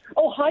changed and went,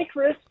 oh, hi,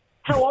 Chris.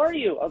 How are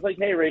you? I was like,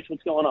 hey, Rach,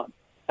 what's going on?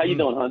 How you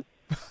doing, hon?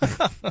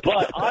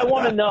 But I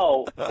want to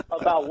know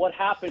about what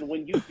happened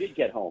when you did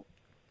get home.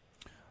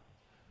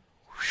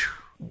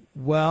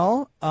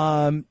 Well,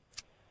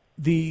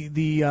 the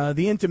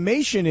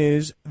intimation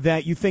is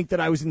that you think that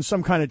I was in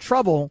some kind of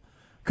trouble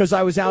because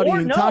I was out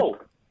eating tacos.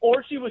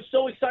 Or she was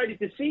so excited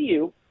to see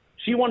you,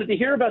 she wanted to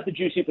hear about the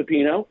juicy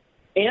pepino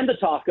and the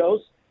tacos,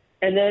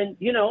 and then,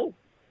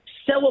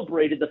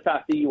 celebrated the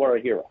fact that you are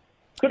a hero.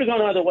 Could have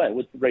gone either way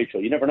with Rachel.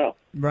 You never know.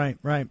 Right.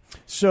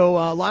 So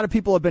a lot of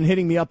people have been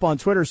hitting me up on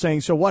Twitter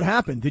saying, so what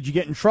happened? Did you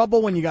get in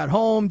trouble when you got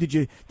home? Did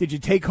you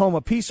take home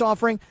a peace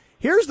offering?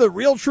 Here's the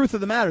real truth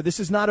of the matter. This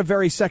is not a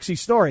very sexy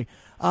story.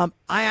 I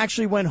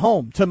actually went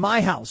home to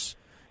my house,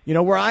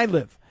 where I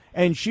live,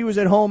 and she was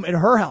at home at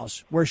her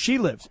house where she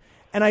lives.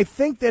 And I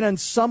think that on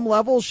some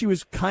level she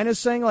was kind of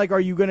saying, like, are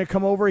you going to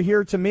come over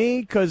here to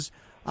me because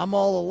I'm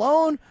all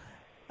alone?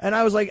 And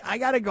I was like, I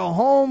got to go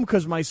home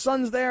because my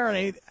son's there.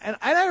 And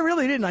I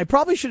really didn't. I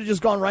probably should have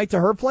just gone right to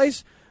her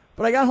place.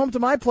 But I got home to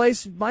my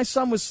place. My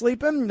son was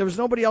sleeping. There was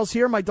nobody else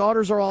here. My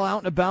daughters are all out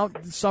and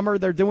about. Summer,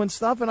 they're doing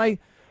stuff. And I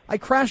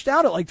crashed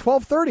out at like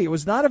 12:30. It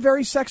was not a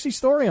very sexy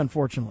story,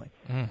 unfortunately.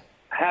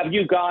 Have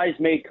you guys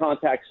made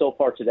contact so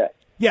far today?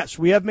 Yes,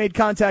 we have made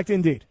contact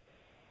indeed.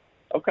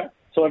 Okay.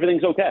 So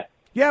everything's okay?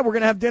 Yeah, we're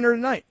going to have dinner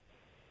tonight.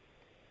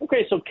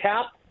 Okay, so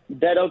Cap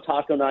Beto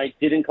Taco Night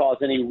didn't cause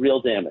any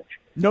real damage.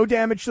 No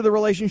damage to the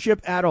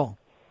relationship at all.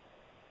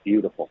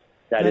 Beautiful.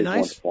 That is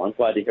nice? Wonderful. I'm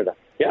glad to hear that.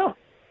 Yeah.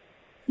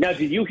 Now,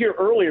 did you hear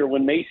earlier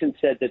when Mason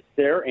said that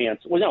their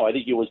aunts, well, no, I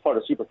think it was part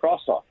of Super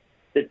Crosstalk,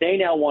 that they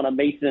now want a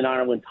Mason and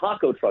Ireland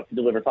taco truck to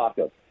deliver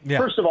tacos? Yeah.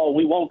 First of all,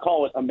 we won't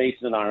call it a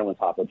Mason and Ireland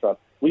taco truck.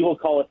 We will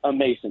call it a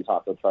Mason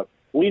taco truck.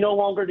 We no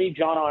longer need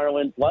John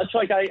Ireland. Much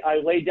like I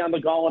laid down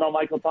the gauntlet on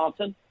Michael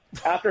Thompson,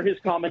 after his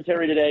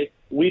commentary today,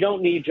 we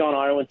don't need John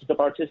Ireland to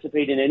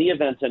participate in any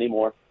events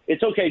anymore.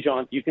 It's okay,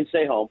 John. You can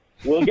stay home.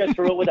 We'll get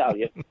through it without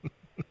you.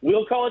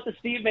 We'll call it the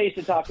Steve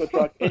Mason taco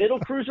truck, and it'll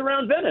cruise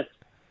around Venice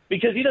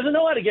because he doesn't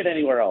know how to get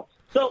anywhere else.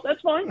 So that's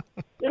fine.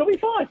 It'll be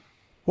fine.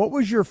 What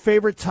was your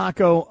favorite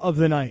taco of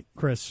the night,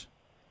 Chris?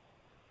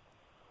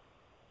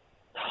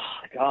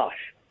 Gosh,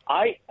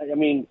 I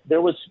mean,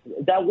 there was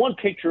that one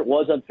picture. It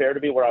was unfair to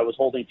me where I was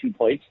holding two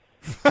plates.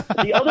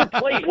 The other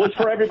plate was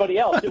for everybody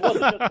else. It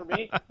wasn't just for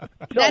me. So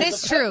That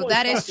is true.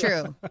 That is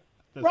true.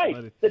 Right.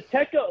 funny.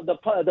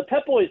 The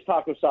Pep Boys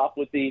taco shop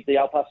with the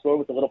Al Pastor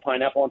with the little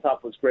pineapple on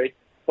top was great.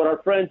 But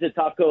our friends at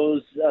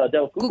Tacos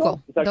Del Cuco,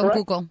 Cuco. is that Don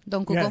correct? Cuco.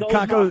 Don Cuco.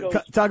 Yeah, Those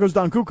tacos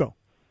Don Cuco.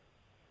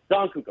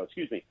 Don Cuco,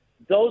 excuse me.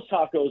 Those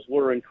tacos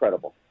were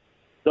incredible.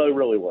 They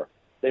really were.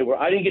 They were.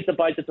 I didn't get to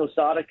bite the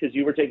tostada because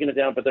you were taking it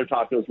down, but their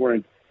tacos were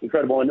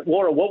incredible. And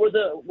Laura, what was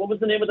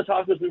the name of the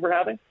tacos we were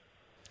having?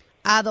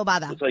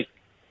 Adobada. It's like,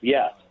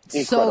 yeah,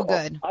 incredible. So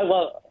good. I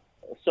love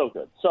so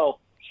good. So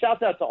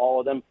shout out to all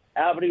of them.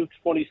 Avenue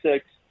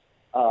 26,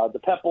 the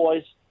Pep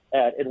Boys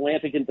at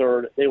Atlantic and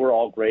Third. They were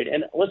all great.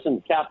 And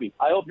listen, Cappy,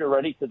 I hope you're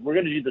ready because we're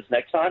going to do this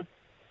next time.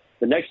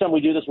 The next time we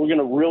do this, we're going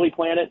to really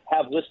plan it,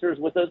 have listeners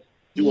with us,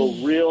 do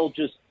a real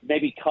just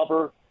maybe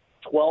cover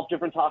 12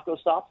 different taco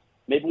stops.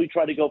 Maybe we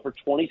try to go for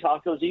 20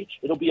 tacos each.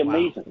 It'll be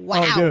amazing.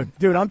 Wow. Oh,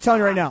 dude, I'm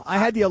telling you right now, I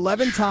had the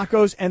 11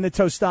 tacos and the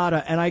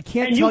tostada, and I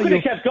can't And tell you could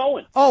have kept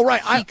going. Oh,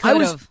 right.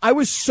 could've. I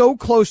was so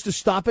close to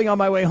stopping on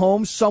my way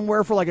home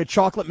somewhere for like a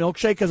chocolate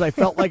milkshake because I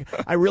felt like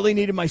I really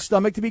needed my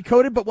stomach to be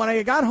coated. But when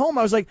I got home,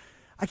 I was like,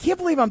 I can't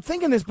believe I'm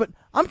thinking this, but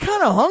I'm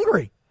kind of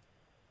hungry.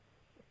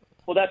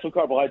 Well, that's what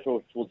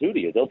carbohydrates will do to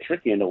you. They'll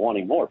trick you into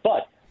wanting more.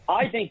 But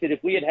I think that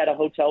if we had had a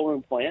hotel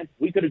room planned,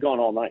 we could have gone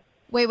all night.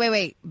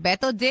 Wait.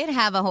 Beto did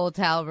have a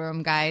hotel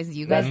room, guys.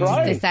 You guys That's just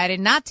right. decided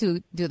not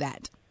to do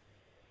that.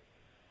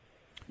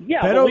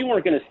 Yeah, Beto- but we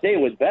weren't going to stay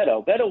with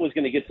Beto. Beto was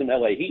going to get some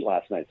LA heat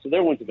last night, so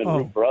there wouldn't have been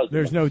room for us.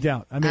 There's no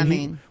doubt. I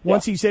mean,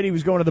 once he said he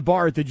was going to the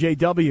bar at the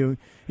JW,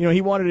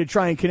 he wanted to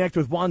try and connect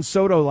with Juan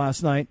Soto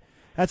last night.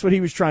 That's what he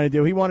was trying to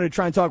do. He wanted to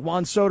try and talk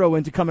Juan Soto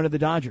into coming to the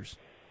Dodgers.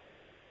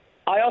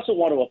 I also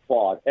want to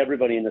applaud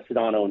everybody in the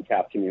Sedano and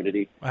Cap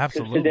community. 'Cause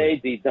Absolutely.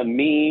 today, the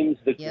memes,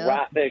 the Yep.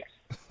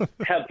 graphics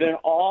have been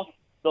off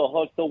the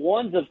hook. The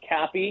ones of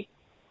Cappy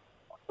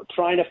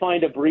trying to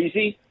find a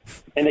breezy,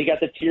 and they got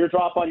the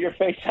teardrop on your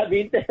face. I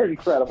mean, they're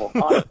incredible,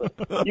 honestly.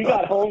 You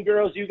got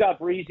homegirls, you got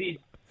breezies.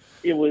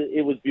 It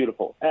was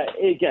beautiful.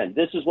 Again,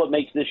 this is what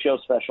makes this show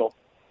special.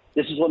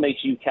 This is what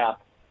makes you,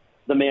 Cap,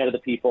 the man of the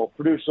people.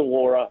 Producer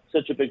Laura,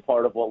 such a big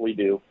part of what we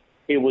do.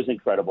 It was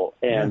incredible,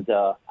 and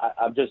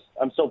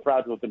I'm so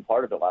proud to have been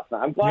part of it last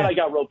night. I'm glad I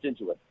got roped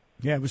into it.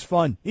 Yeah, it was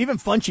fun. Even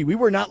Funchy, we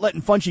were not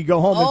letting Funchy go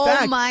home. Oh, In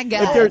fact, my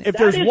God. if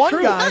there's That is one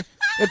true. guy,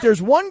 if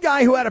there's one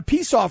guy who had a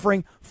peace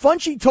offering,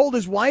 Funchy told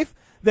his wife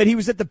that he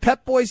was at the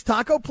Pep Boys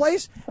taco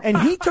place, and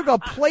he took a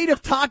plate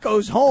of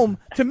tacos home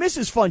to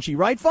Mrs. Funchy,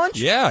 right, Funch?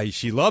 Yeah,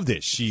 she loved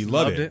it. She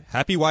loved it.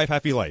 Happy wife,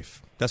 happy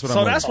life. That's what I'm So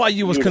learning. that's why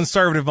you was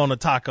conservative on the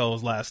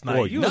tacos last night.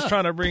 Boy, You was nah.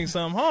 trying to bring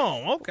some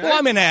home. Okay. Well,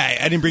 I mean, I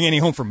didn't bring any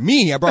home for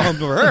me. I brought home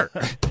for her.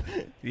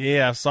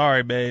 Yeah,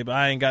 sorry, babe.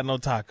 I ain't got no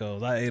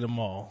tacos. I ate them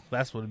all.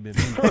 That's what it been.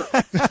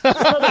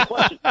 Another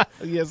question.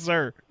 Yes,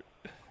 sir.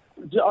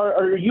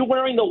 Are you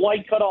wearing the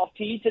white cutoff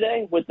tee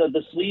today with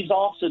the sleeves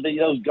off so that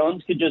those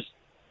guns could just,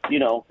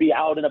 be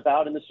out and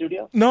about in the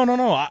studio?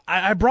 No.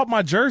 I brought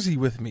my jersey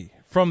with me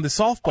from the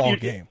softball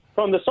game.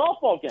 From the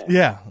softball game?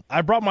 Yeah,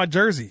 I brought my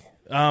jersey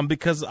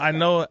because I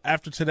know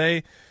after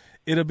today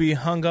it'll be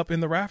hung up in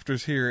the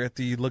rafters here at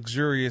the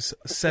luxurious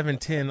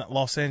 710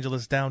 Los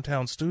Angeles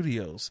downtown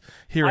studios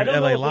here I at don't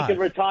know LA if Live. we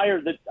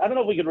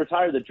could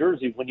retire the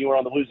jersey when you were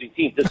on the losing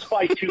team,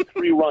 despite 2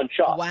 3-run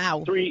shots.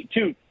 Wow. Three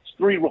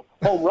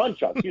home run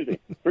shots. Excuse me,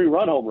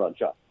 3-run home run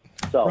shots.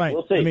 So Right.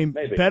 we'll see. I mean,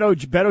 maybe.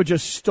 Beto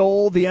just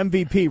stole the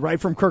MVP right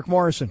from Kirk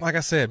Morrison. Like I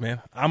said, man,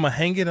 I'm going to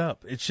hang it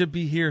up. It should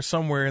be here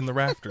somewhere in the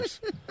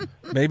rafters.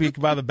 Maybe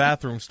by the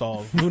bathroom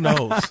stalls. Who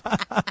knows?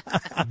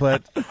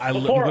 But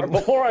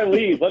Before I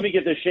leave, let me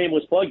get this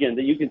shameless plug in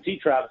that you can see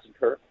Travis and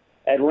Kirk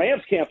at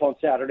Rams camp on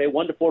Saturday,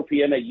 1 to 4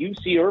 p.m. at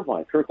UC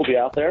Irvine. Kirk will be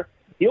out there.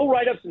 He'll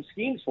write up some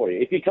schemes for you.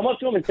 If you come up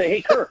to him and say,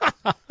 hey, Kirk,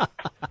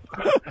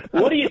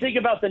 what do you think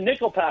about the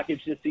nickel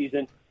package this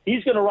season?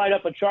 He's going to write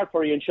up a chart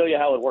for you and show you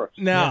how it works.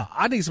 now,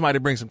 I need somebody to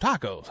bring some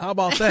tacos. How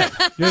about that?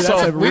 Dude, that's so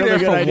a we're really there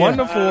good from idea. 1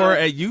 to 4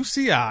 at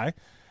UCI.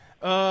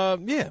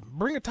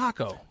 Bring a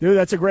taco. Dude,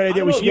 that's a great I idea.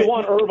 don't We know should if you get,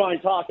 want Irvine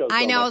tacos.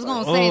 I know. I was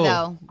going going to say,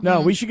 though.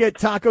 no, we should get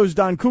Tacos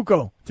Don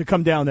Cuco to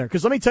come down there.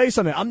 Because let me tell you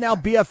something. I'm now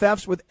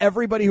BFFs with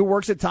everybody who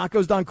works at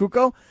Tacos Don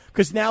Cuco.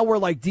 Because now we're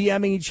like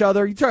DMing each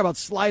other. You talk about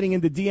sliding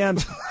into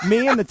DMs.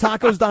 Me and the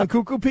Tacos Don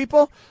Cuco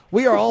people,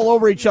 we are all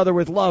over each other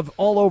with love,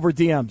 all over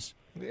DMs.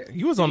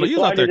 You was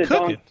out there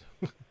cooking.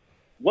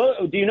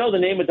 Do you know the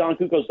name of Don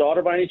Cuco's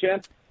daughter by any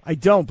chance? I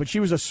don't, but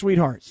she was a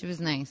sweetheart. She was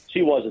nice.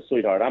 She was a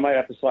sweetheart. I might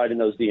have to slide in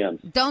those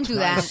DMs. Don't do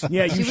that.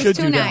 Yeah, you she should was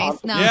do too that.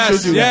 nice. No.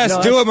 Yes, Do that. yes, No,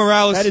 do that's- it,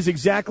 Morales. That is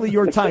exactly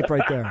your type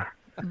right there.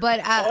 But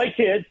All right,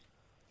 kids.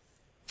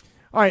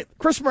 All right,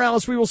 Chris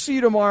Morales, we will see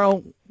you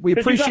tomorrow. We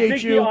 'Cause you got appreciate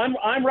Big you. Deal.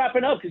 I'm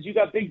wrapping up because you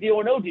got Big Deal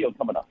or No Deal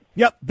coming up.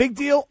 Yep, Big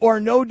Deal or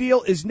No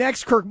Deal is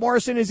next. Kirk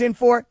Morrison is in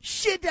for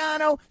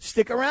Shidano.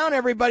 Stick around,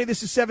 everybody.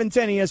 This is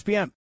 710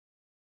 ESPN.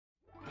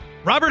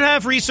 Robert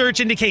Half research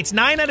indicates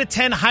 9 out of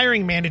 10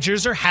 hiring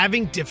managers are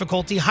having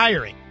difficulty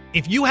hiring.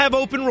 If you have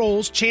open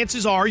roles,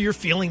 chances are you're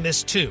feeling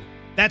this too.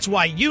 That's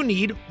why you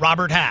need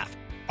Robert Half.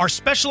 Our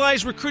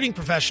specialized recruiting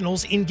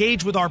professionals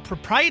engage with our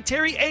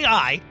proprietary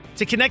AI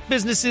to connect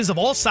businesses of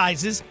all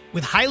sizes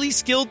with highly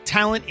skilled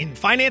talent in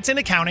finance and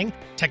accounting,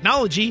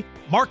 technology,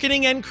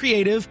 marketing and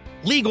creative,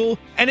 legal,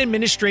 and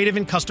administrative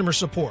and customer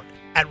support.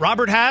 At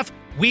Robert Half,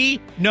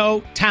 we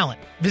know talent.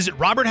 Visit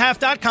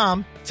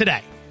roberthalf.com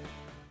today.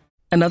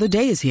 Another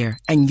day is here,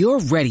 and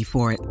you're ready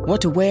for it. What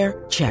to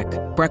wear? Check.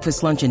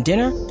 Breakfast, lunch, and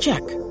dinner?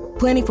 Check.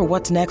 Planning for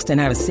what's next and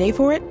how to save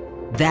for it?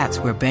 That's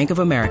where Bank of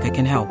America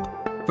can help.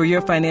 For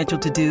your financial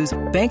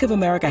to-dos, Bank of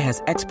America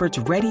has experts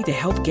ready to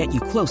help get you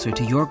closer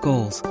to your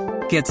goals.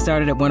 Get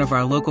started at one of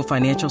our local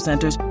financial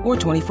centers or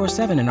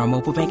 24/7 in our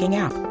mobile banking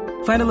app.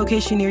 Find a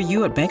location near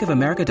you at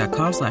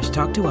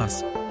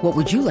bankofamerica.com/talktous. What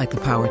would you like the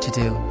power to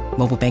do?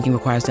 Mobile banking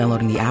requires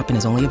downloading the app and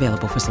is only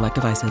available for select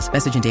devices.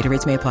 Message and data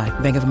rates may apply.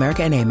 Bank of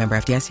America NA, member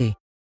FDIC.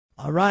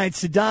 All right,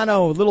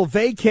 Sedano, a little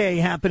vacay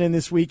happening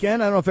this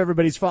weekend. I don't know if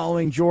everybody's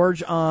following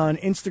George on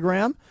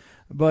Instagram,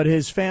 but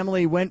his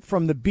family went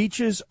from the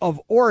beaches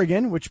of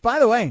Oregon, which, by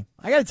the way,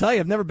 I got to tell you,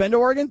 I've never been to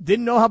Oregon.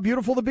 Didn't know how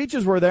beautiful the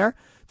beaches were there.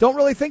 Don't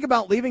really think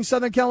about leaving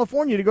Southern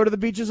California to go to the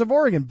beaches of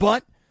Oregon,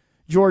 but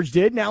George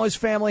did. Now his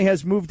family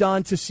has moved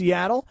on to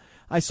Seattle.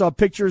 I saw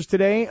pictures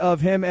today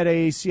of him at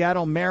a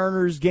Seattle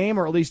Mariners game,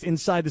 or at least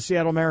inside the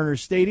Seattle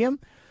Mariners stadium.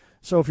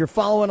 So if you're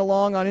following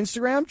along on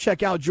Instagram,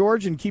 check out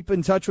George and keep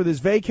in touch with his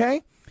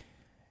vacay.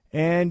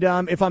 And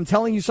if I'm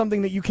telling you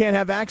something that you can't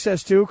have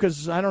access to,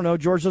 because, I don't know,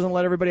 George doesn't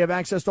let everybody have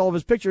access to all of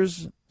his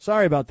pictures,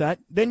 sorry about that,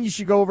 then you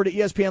should go over to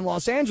ESPN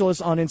Los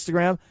Angeles on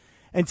Instagram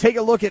and take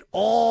a look at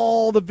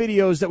all the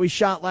videos that we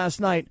shot last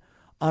night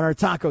on our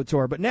taco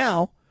tour. But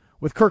now,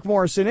 with Kirk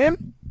Morrison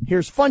in,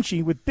 here's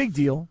Funchy with Big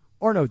Deal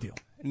or No Deal.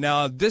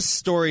 Now, this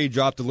story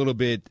dropped a little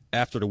bit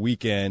after the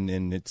weekend,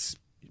 and it's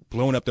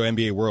blown up the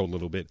NBA world a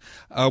little bit.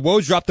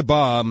 Woj dropped the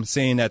bomb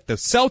saying that the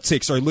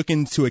Celtics are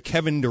looking to a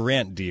Kevin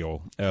Durant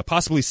deal,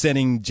 possibly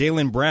sending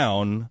Jaylen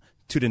Brown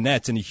to the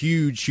Nets in a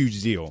huge,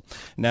 huge deal.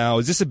 Now,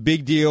 is this a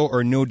big deal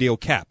or no deal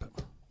cap?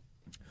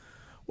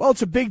 Well,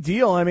 it's a big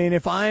deal. I mean,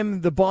 if I'm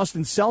the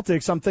Boston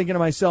Celtics, I'm thinking to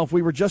myself,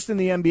 we were just in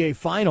the NBA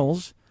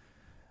Finals.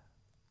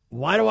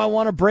 Why do I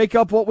want to break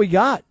up what we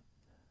got?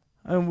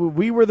 I mean,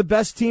 we were the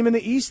best team in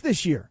the East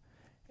this year.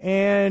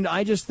 And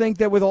I just think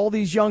that with all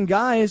these young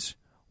guys,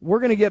 we're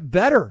going to get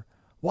better.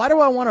 Why do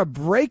I want to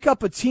break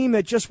up a team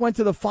that just went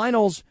to the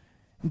finals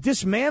and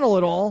dismantle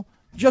it all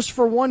just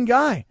for one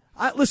guy?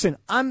 Listen,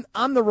 I'm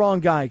the wrong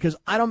guy because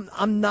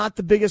I'm not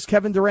the biggest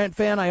Kevin Durant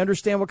fan. I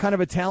understand what kind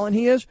of a talent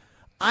he is.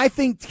 I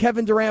think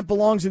Kevin Durant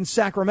belongs in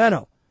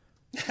Sacramento.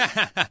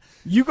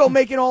 You go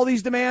making all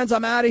these demands.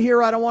 I'm out of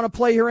here. I don't want to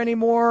play here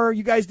anymore.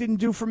 You guys didn't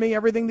do for me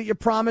everything that you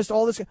promised.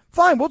 All this.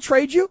 Fine, we'll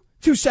trade you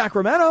to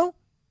Sacramento.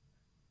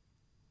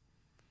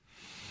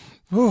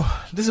 Ooh,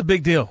 this is a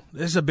big deal.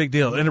 This is a big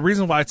deal. And the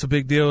reason why it's a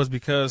big deal is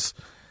because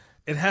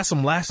it has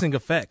some lasting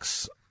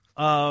effects.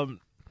 The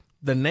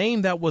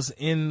name that was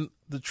in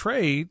the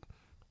trade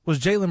was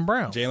Jaylen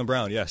Brown. Jaylen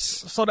Brown, yes.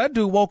 So that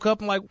dude woke up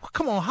and like,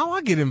 come on, how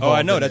I get involved? Oh,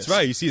 I know. in That's this?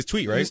 right. You see his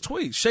tweet, right? His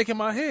tweet, shaking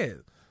my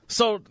head.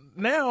 So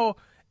now,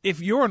 if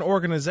you're an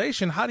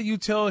organization, how do you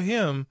tell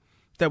him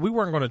that we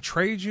weren't going to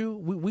trade you?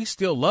 We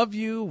still love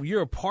you.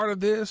 You're a part of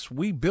this.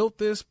 We built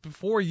this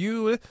before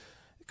you.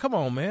 Come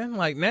on, man.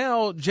 Like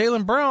now,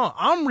 Jaylen Brown,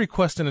 I'm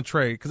requesting a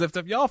trade because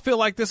if y'all feel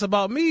like this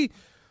about me,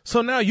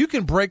 so now you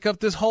can break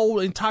up this whole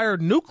entire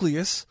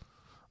nucleus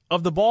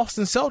of the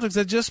Boston Celtics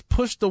that just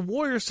pushed the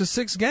Warriors to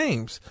 6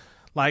 games.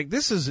 Like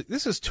this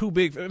is too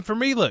big. And for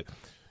me, look,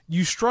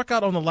 you struck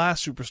out on the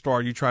last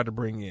superstar you tried to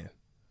bring in,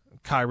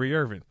 Kyrie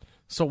Irving.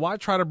 So why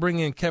try to bring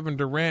in Kevin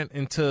Durant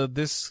into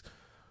this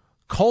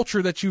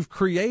culture that you've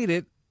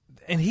created?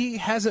 And he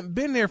hasn't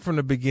been there from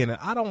the beginning.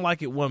 I don't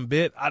like it one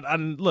bit.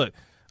 Look,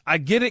 I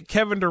get it.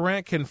 Kevin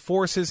Durant can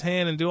force his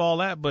hand and do all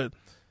that. But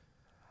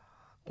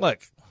look,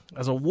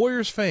 as a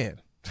Warriors fan,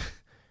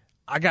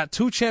 I got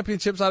 2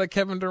 championships out of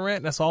Kevin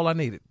Durant. That's all I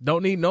needed.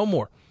 Don't need no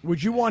more.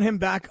 Would you want him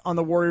back on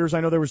the Warriors?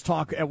 I know there was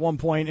talk at one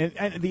point,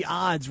 and the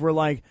odds were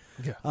like,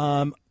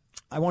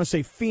 I want to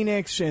say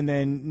Phoenix, and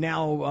then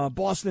now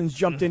Boston's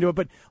jumped into it.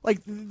 But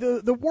like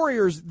the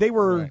Warriors, they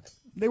were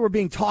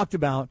being talked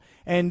about,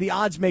 and the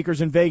odds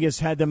makers in Vegas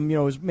had them,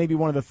 as maybe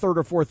one of the 3rd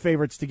or 4th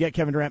favorites to get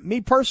Kevin Durant.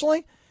 Me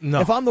personally, no.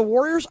 If I'm the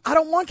Warriors, I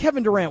don't want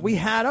Kevin Durant. We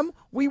had him.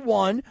 We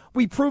won.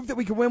 We proved that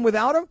we could win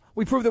without him.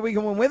 We proved that we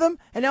can win with him.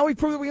 And now we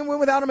prove that we can win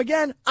without him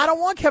again. I don't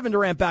want Kevin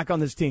Durant back on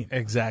this team.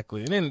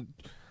 Exactly. And then,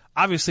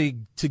 obviously,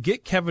 to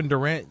get Kevin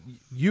Durant,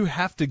 you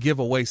have to give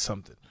away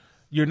something.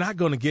 You're not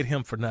going to get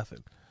him for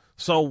nothing.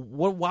 So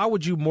why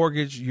would you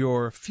mortgage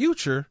your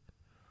future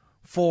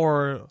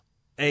for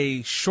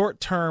a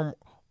short-term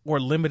or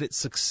limited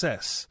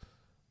success?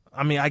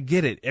 I mean, I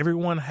get it.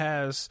 Everyone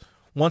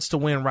wants to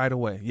win right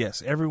away.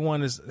 Yes,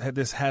 everyone has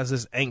this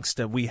angst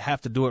that we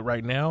have to do it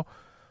right now.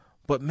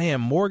 But,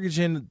 man,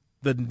 mortgaging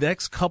the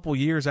next couple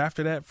years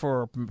after that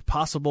for a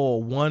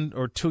possible 1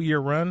 or 2 year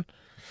run,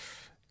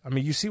 I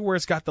mean, you see where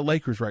it's got the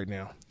Lakers right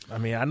now. I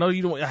mean, I know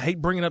you don't. I hate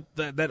bringing up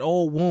that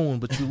old wound,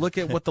 but you look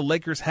at what the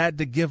Lakers had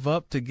to give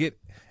up to get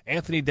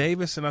Anthony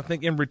Davis, and I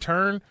think in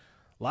return,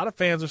 a lot of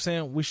fans are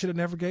saying we should have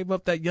never gave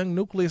up that young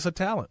nucleus of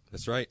talent.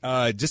 That's right.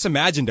 Just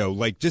imagine,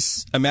 though.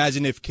 Just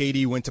imagine if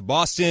KD went to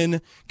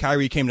Boston,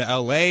 Kyrie came to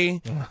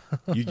L.A.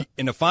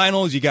 In the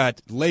finals, you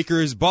got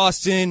Lakers,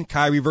 Boston,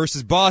 Kyrie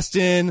versus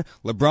Boston,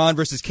 LeBron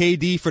versus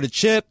KD for the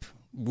chip.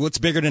 What's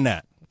bigger than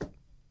that?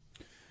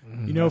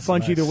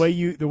 Funky, nice.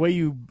 the way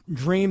you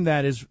dream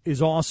that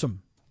is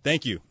awesome.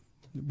 Thank you.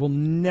 It will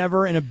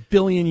never in a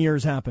billion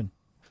years happen.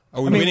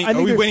 Are we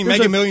winning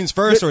Mega Millions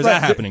first, or is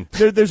that happening?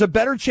 There's a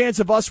better chance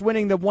of us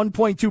winning the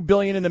 $1.2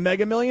 billion in the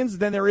Mega Millions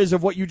than there is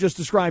of what you just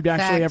described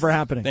actually ever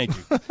happening. Thank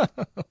you.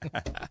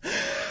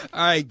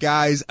 All right,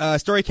 guys.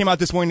 Story came out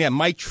this morning that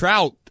Mike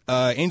Trout,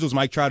 Angels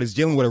Mike Trout, is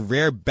dealing with a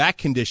rare back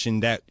condition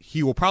that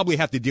he will probably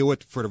have to deal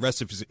with for the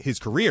rest of his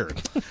career.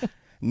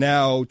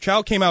 Now,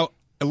 Trout came out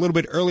a little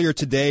bit earlier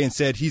today and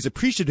said he's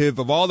appreciative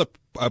of all the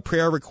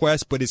prayer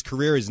requests, but his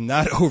career is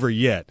not over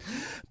yet.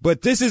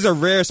 But this is a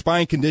rare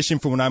spine condition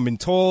from what I've been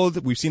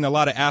told. We've seen a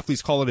lot of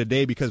athletes call it a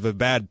day because of a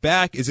bad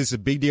back. Is this a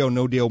big deal,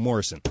 no deal,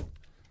 Morrison?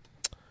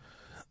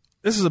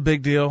 This is a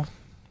big deal.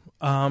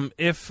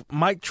 If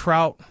Mike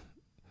Trout's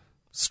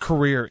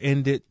career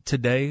ended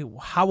today,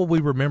 how will we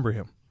remember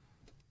him?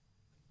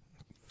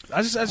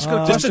 I just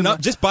go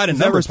just by the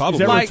numbers,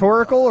 probably. Is that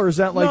rhetorical, or is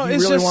that you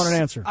really want an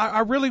answer?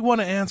 I really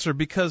want an answer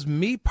because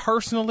me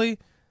personally,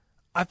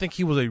 I think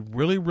he was a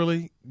really,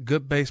 really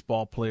good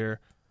baseball player,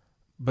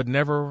 but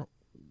never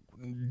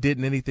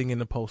did anything in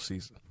the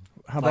postseason.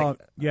 How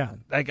about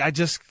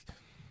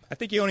I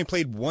think he only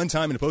played one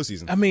time in the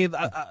postseason. I mean,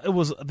 it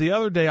was the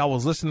other day I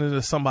was listening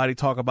to somebody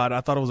talk about it.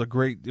 I thought it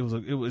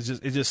was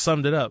it just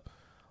summed it up.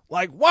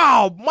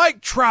 Wow, Mike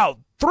Trout,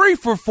 3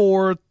 for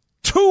 4,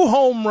 2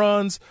 home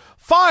runs,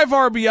 5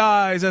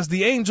 RBIs as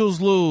the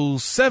Angels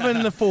lose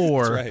 7-4.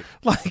 That's right.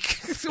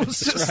 It was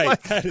just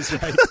that is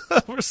right.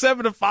 or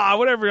 7-5,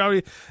 whatever. I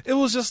mean, it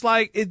was just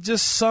it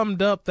just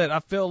summed up that I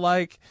feel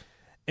like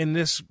in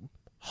this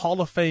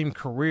Hall of Fame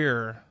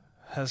career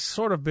has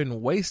sort of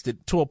been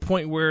wasted to a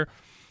point where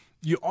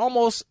you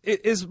almost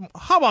is.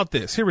 How about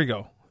this? Here we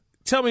go.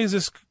 Tell me, is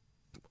this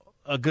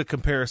a good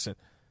comparison?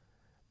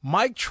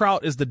 Mike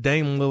Trout is the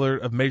Dame Lillard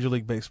of Major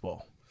League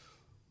Baseball.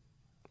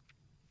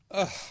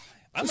 I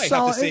might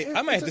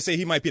have to say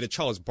he might be the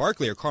Charles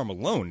Barkley or Karl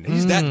Malone.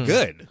 He's that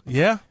good.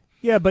 Yeah.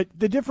 Yeah, but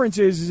the difference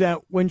is that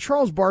when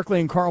Charles Barkley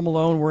and Karl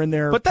Malone were in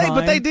their but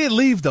they did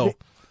leave though.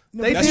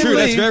 That's true.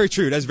 That's very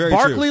true. That's very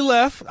Barkley true.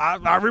 left.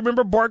 I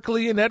remember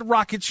Barkley in that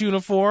Rockets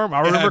uniform.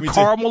 I remember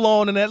Karl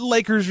Malone in that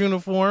Lakers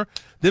uniform.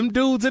 Them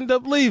dudes end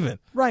up leaving.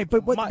 Right,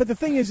 but the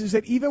thing is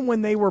that even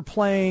when they were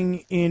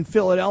playing in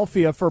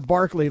Philadelphia for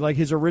Barkley, like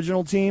his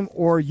original team,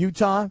 or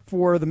Utah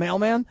for the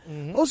Mailman,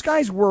 those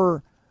guys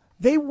were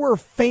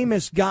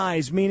famous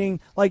guys, meaning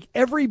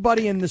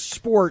everybody in the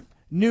sport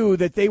knew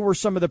that they were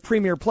some of the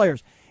premier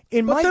players.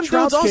 But Mike them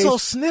Trout's dudes also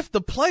case, sniffed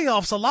the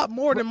playoffs a lot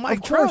more than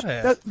Mike Trout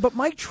had. But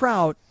Mike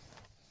Trout,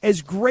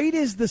 as great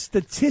as the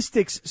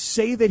statistics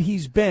say that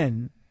he's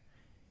been,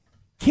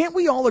 can't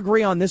we all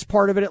agree on this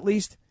part of it at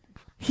least?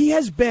 He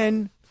has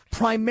been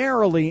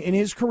primarily in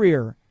his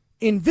career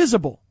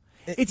invisible.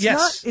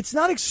 It's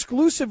not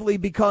exclusively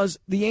because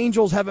the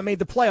Angels haven't made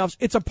the playoffs.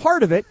 It's a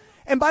part of it.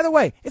 And by the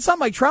way, it's not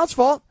Mike Trout's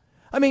fault.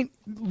 I mean,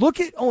 look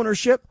at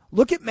ownership,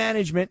 look at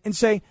management, and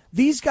say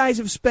these guys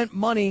have spent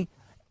money,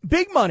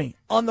 big money,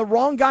 on the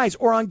wrong guys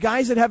or on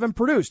guys that haven't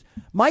produced.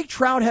 Mike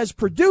Trout has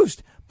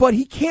produced, but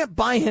he can't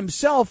by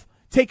himself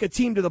take a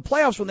team to the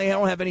playoffs when they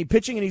don't have any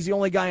pitching and he's the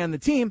only guy on the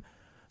team.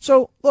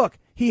 So, look,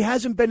 he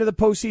hasn't been to the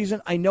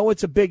postseason. I know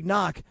it's a big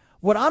knock.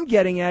 What I'm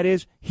getting at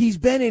is he's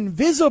been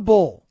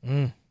invisible.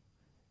 You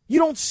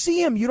don't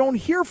see him. You don't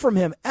hear from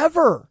him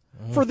ever.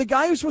 For the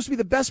guy who's supposed to be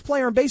the best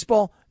player in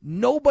baseball,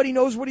 nobody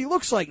knows what he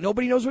looks like.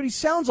 Nobody knows what he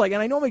sounds like. And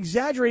I know I'm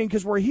exaggerating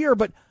because we're here,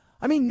 but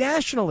I mean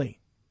nationally.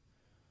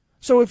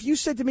 So if you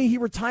said to me he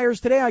retires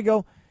today, I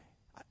go,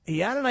 he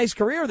had a nice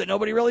career that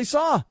nobody really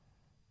saw.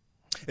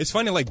 It's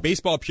funny,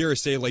 baseball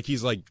purists say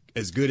he's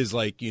as good as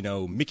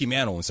Mickey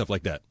Mantle and stuff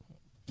like that.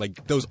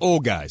 Those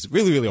old guys,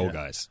 really, really old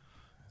guys.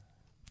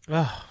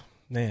 Oh,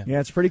 man. Yeah,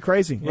 it's pretty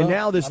crazy. Well, and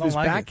now this like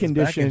back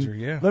condition. Back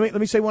injury, yeah. Let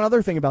me say one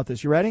other thing about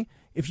this. You ready?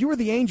 If you were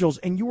the Angels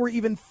and you were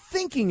even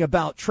thinking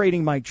about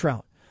trading Mike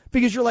Trout,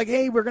 because you're like,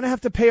 hey, we're going to have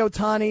to pay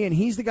Ohtani, and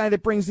he's the guy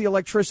that brings the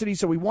electricity,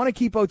 so we want to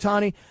keep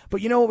Ohtani, but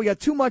you know what? We got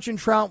too much in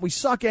Trout. We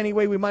suck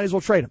anyway. We might as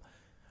well trade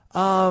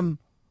him.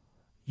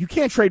 You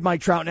can't trade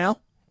Mike Trout now.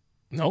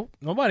 No,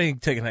 nobody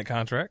ain't taking that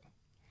contract.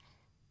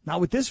 Not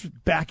with this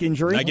back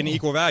injury. Not getting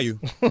equal value.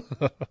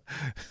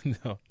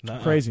 No,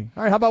 not crazy.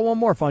 All right, how about one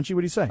more, Funchy? What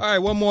do you say? All right,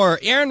 one more.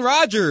 Aaron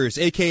Rodgers,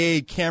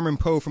 a.k.a. Cameron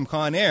Poe from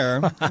Con Air,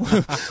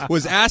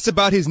 was asked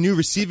about his new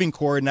receiving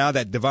core now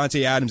that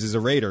Devontae Adams is a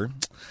Raider.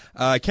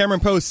 Cameron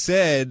Poe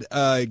said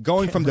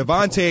going from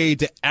Devontae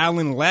to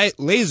Alan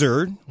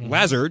Lazard,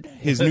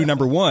 his new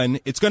number 1,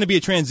 it's going to be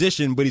a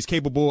transition, but he's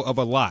capable of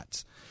a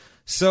lot.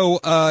 So,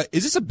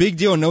 is this a big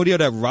deal, no deal,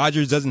 that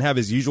Rodgers doesn't have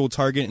his usual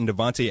target in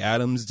Devontae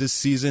Adams this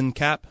season,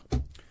 Cap?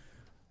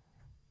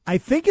 I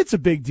think it's a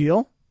big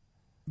deal.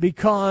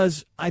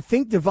 because I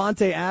think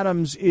Davante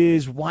Adams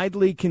is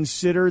widely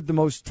considered the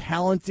most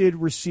talented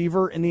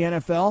receiver in the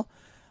NFL.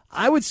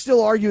 I would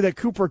still argue that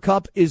Cooper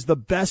Kupp is the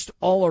best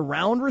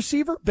all-around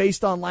receiver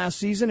based on last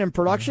season and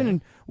production,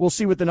 and we'll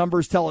see what the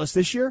numbers tell us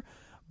this year.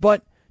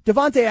 But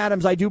Davante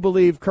Adams, I do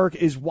believe, Kirk,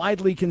 is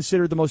widely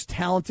considered the most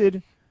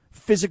talented,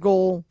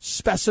 physical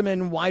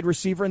specimen wide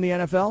receiver in the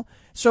NFL.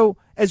 So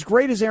as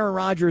great as Aaron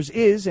Rodgers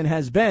is and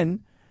has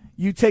been,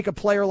 you take a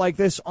player like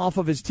this off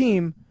of his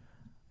team,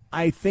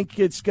 I think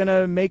it's going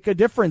to make a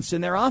difference in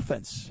their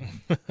offense.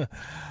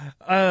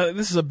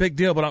 This is a big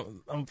deal, but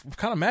I'm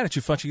kind of mad at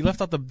you, Funchy. You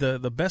left out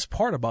the best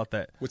part about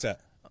that. What's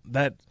that?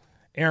 That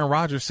Aaron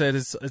Rodgers said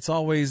it's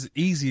always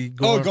easy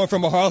going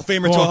from a Hall of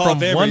Famer to a Hall of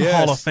Famer. One yes.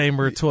 Hall of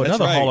Famer to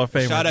another right. Hall of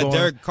Famer. Shot at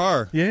Derek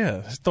Carr.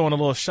 Yeah, throwing a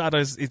little shot.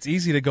 It's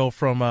easy to go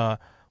from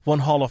one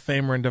Hall of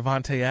Famer in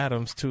Davante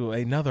Adams to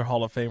another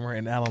Hall of Famer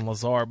in Allen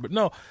Lazard. But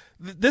no,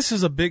 this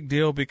is a big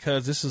deal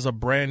because this is a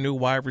brand new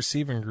wide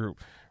receiving group.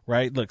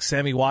 Right? Look,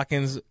 Sammy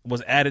Watkins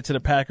was added to the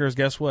Packers.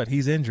 Guess what?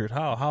 He's injured.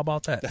 How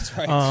about that? That's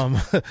right.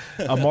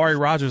 Amari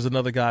Rodgers,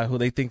 another guy who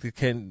they think that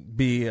can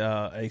be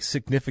a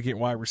significant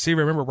wide receiver.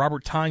 Remember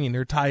Robert Tonyan,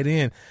 their tight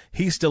end.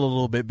 He's still a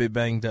little bit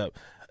banged up.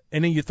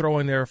 And then you throw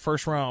in their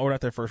first round, or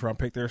not their first round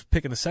pick, they're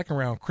picking the second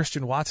round,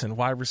 Christian Watson,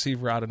 wide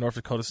receiver out of North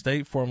Dakota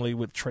State, formerly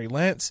with Trey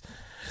Lance.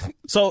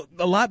 So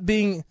a lot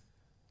being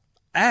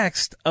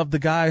asked of the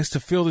guys to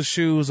fill the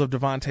shoes of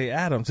Davante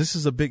Adams. This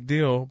is a big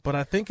deal, but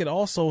I think it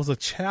also is a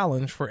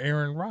challenge for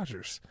Aaron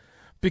Rodgers.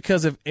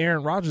 Because if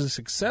Aaron Rodgers is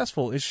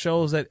successful, it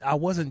shows that I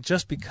wasn't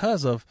just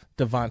because of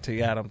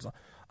Davante Adams.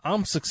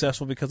 I'm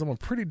successful because I'm a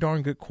pretty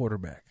darn good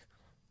quarterback.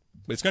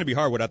 But it's going to be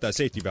hard without that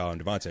safety valve on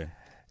Davante.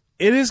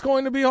 It is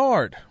going to be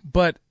hard,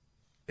 but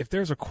if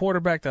there's a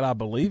quarterback that I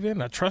believe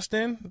in, I trust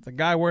in, the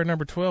guy wearing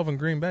number 12 in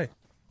Green Bay.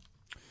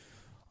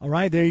 All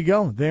right, there you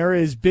go. There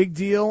is big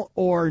deal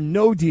or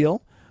no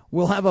deal.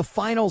 We'll have a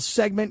final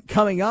segment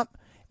coming up,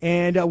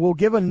 and we'll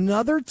give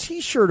another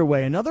T-shirt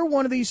away, another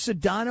one of these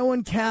Sedano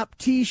and Cap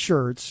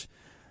T-shirts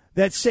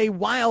that say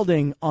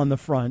Wilding on the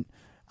front.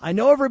 I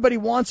know everybody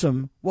wants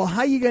them. Well, how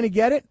are you going to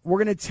get it?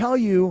 We're going to tell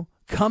you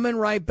coming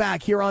right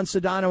back here on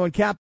Sedano and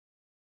Cap.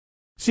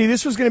 See,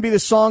 this was going to be the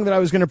song that I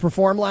was going to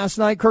perform last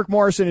night. Kirk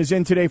Morrison is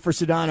in today for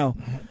Sedano.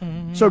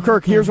 So,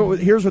 Kirk, here's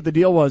what the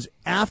deal was.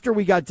 After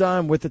we got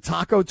done with the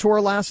taco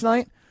tour last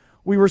night,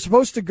 we were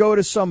supposed to go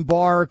to some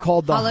bar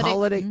called the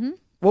Holiday. Mm-hmm.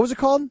 What was it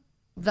called?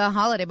 The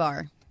Holiday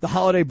Bar. The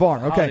Holiday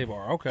Bar. Okay. Holiday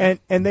Bar. Okay.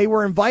 And they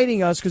were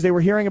inviting us because they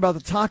were hearing about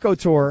the taco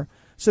tour.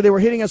 So they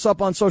were hitting us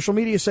up on social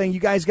media saying, you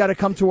guys got to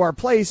come to our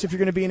place if you're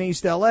going to be in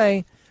East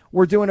L.A.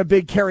 We're doing a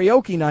big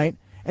karaoke night.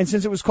 And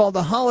since it was called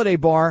the Holiday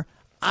Bar,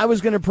 I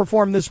was going to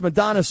perform this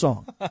Madonna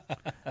song.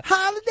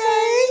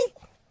 Holiday.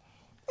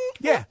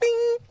 Yeah.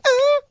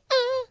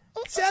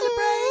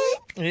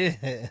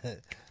 Celebrate.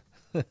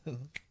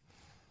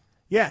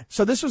 Yeah.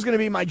 So this was going to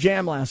be my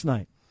jam last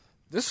night.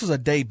 This was a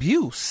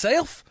debut,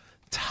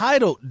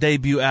 self-titled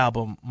debut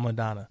album,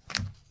 Madonna.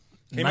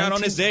 Came out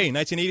on this day,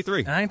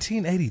 1983.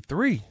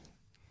 1983.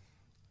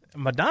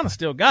 Madonna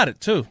still got it,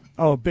 too.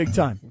 Oh, big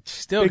time.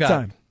 Still big got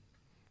time.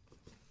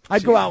 it.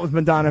 I'd go out with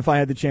Madonna if I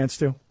had the chance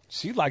to.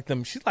 She like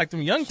them young She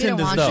don't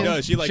tenders, want though. you. No,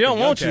 she like don't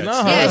the young want you,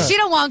 cats. no. Yeah, she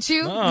don't want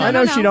you. No, I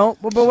know she don't,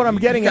 but what I'm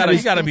getting at You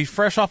is gotta be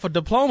fresh off a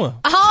diploma.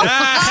 She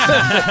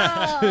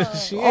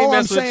ain't all I'm messing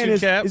with saying you,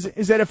 Cap.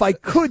 is that if I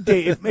could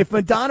date, if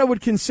Madonna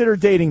would consider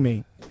dating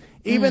me,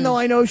 even though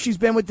I know she's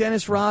been with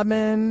Dennis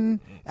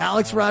Rodman,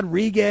 Alex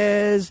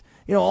Rodriguez,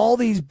 all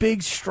these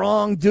big,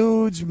 strong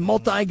dudes,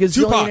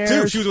 multi-gazillionaires, Tupac,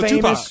 too. She was with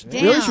famous. Tupac.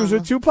 Really? Damn. She was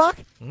with Tupac?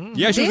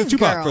 Yeah, she was with This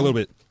Tupac girl. for a little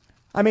bit.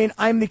 I mean,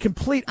 I'm the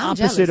complete I'm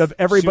opposite jealous. of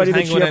everybody she that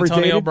was she hanging ever with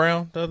Antonio dated.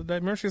 Brown the other day.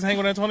 Remember she was hanging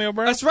with Antonio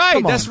Brown? That's right.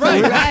 Come on, That's for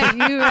right. real. Right,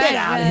 you right. Get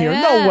out of here.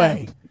 No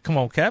way. Come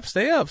on, Cap.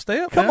 Stay up.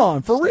 Come man.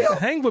 on, for real.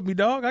 Hang with me,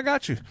 dog. I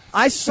got you.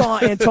 I saw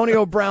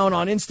Antonio Brown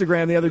on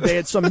Instagram the other day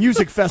at some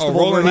music festival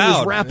where Rolling he was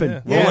Loud.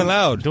 rapping. Yeah. Rolling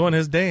Loud. Doing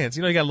his dance.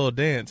 You know, he got a little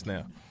dance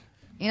now.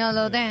 You know,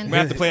 little Dan. We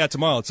have to play that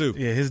tomorrow, too.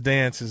 Yeah, his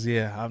dance is,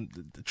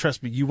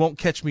 trust me, you won't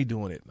catch me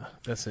doing it.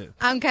 That's it.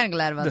 I'm kind of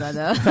glad about that,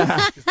 though.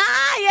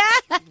 Yeah.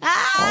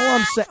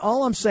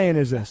 All I'm saying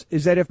is this,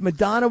 is that if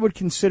Madonna would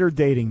consider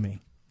dating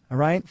me, all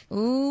right?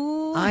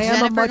 Ooh, I am a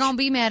Jennifer much- gonna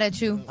be mad at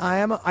you.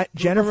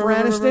 Jennifer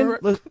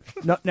Aniston.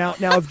 Now,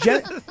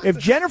 if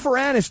Jennifer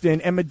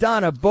Aniston and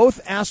Madonna both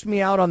asked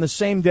me out on the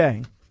same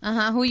day,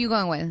 Who are you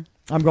going with?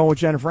 I'm going with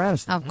Jennifer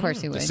Aniston. Of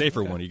course you would. The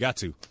safer one. You got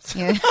to.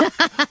 Yeah.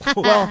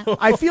 Well,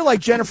 I feel like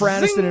Jennifer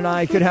Aniston and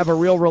I could have a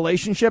real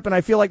relationship, and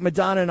I feel like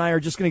Madonna and I are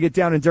just going to get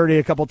down and dirty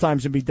a couple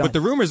times and be done. But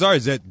the rumors are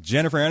is that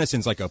Jennifer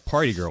Aniston's like a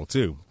party girl,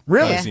 too.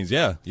 Really?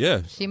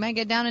 Yeah. She might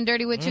get down and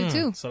dirty with you,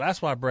 too. So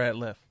that's why Brad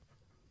left.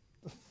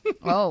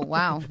 Oh,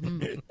 wow.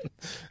 Mm.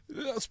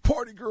 That's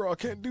party girl. I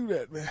can't do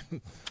that,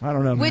 man. I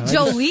don't know. With man.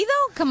 Jolie,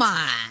 though? Come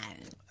on.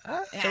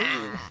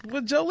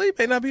 Well, Jolie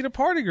may not be the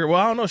party girl. Well,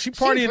 I don't know. She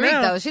She a partying freak,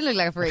 now. though. She look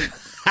like a freak.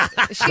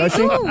 Does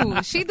she?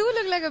 She do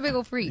look like a big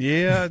old freak.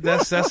 Yeah,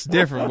 that's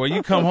different. When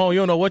you come home, you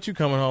don't know what you're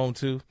coming home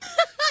to.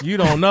 You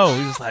don't know.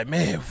 You're just like,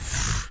 man,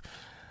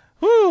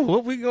 Whew,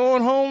 what we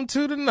going home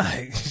to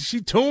tonight? Is she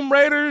Tomb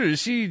Raider?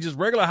 Is she just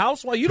regular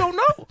housewife? You don't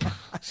know.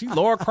 She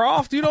Laura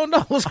Croft? You don't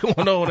know what's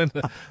going on in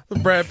the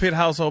Brad Pitt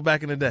household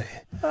back in the day.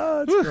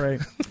 Oh, that's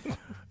great.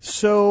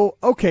 So,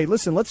 okay,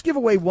 listen, let's give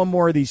away one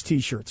more of these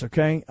T-shirts,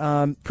 okay?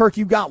 Kirk,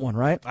 you got one,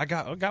 right? I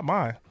got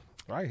mine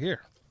right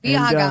here.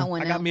 Yeah, I got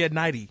one I now. got me a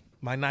 90,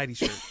 my 90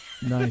 shirt.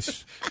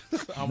 Nice.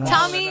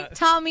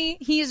 Tommy,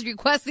 he is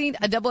requesting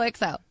a double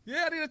XL.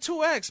 Yeah, I need a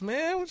 2X,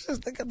 man.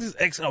 They got this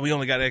XL. We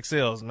only got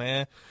XLs,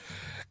 man.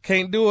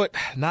 Can't do it.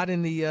 Not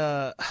in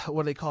the,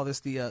 what do they call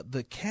this?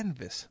 The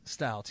canvas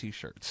style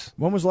T-shirts.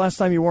 When was the last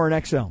time you wore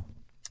an XL?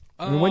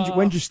 I mean,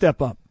 when'd you step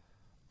up?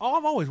 Oh,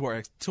 I've always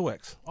worn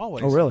 2X.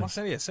 Always. Oh, really?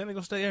 San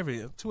Diego State every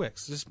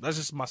 2X. That's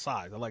just my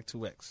size. I like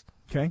 2X.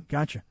 Okay,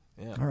 gotcha.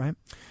 Yeah. All right.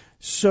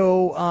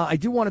 So I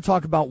do want to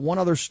talk about one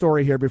other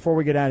story here before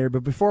we get out of here.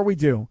 But before we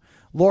do,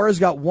 Laura's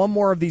got one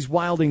more of these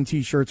Wilding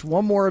T-shirts,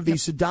 one more of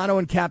these Sedano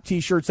and Cap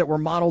T-shirts that were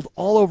modeled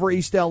all over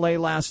East L.A.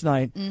 last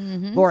night.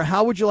 Mm-hmm. Laura,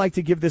 how would you like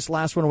to give this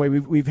last one away?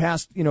 We've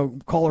asked,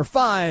 caller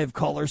 5,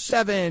 caller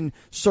 7,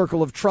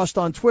 Circle of Trust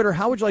on Twitter.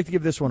 How would you like to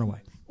give this one away?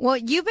 Well,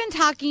 you've been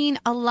talking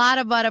a lot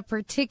about a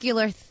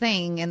particular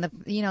thing in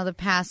the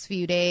past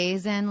few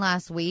days and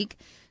last week.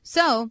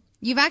 So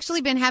you've actually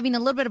been having a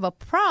little bit of a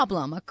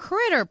problem, a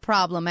critter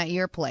problem at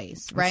your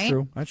place, right?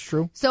 That's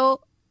true.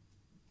 So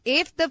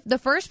if the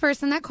first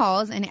person that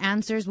calls and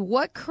answers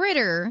what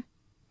critter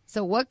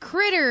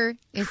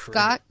is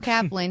Scott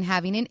Kaplan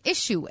having an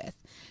issue with?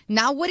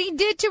 Not what he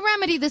did to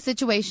remedy the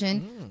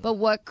situation, but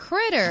what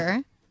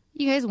critter,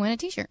 you guys win a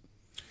T-shirt.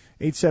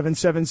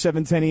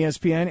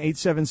 877-710-ESPN,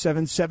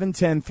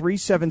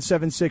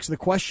 877-710-3776. The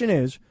question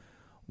is,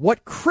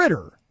 what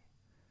critter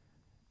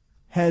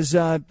has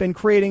been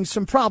creating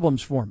some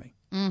problems for me?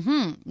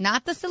 Mm-hmm.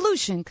 Not the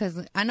solution,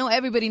 because I know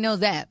everybody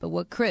knows that, but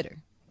what critter?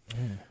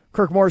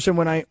 Kirk Morrison,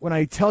 when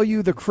I tell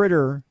you the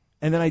critter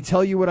and then I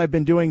tell you what I've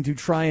been doing to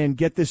try and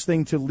get this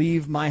thing to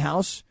leave my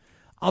house,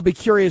 I'll be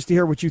curious to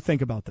hear what you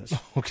think about this.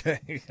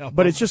 Okay.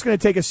 But it's just going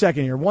to take a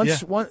second here. Once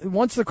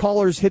the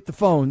callers hit the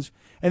phones,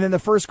 and then the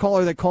first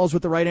caller that calls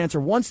with the right answer,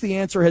 once the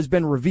answer has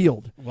been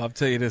revealed. Well, I'll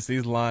tell you this.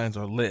 These lines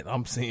are lit.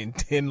 I'm seeing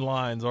 10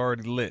 lines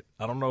already lit.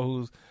 I don't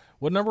know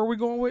what number are we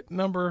going with?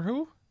 Number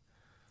who?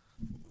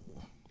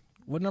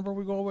 What number are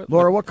we going with?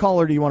 Laura, what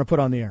caller do you want to put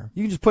on the air?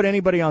 You can just put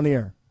anybody on the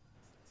air.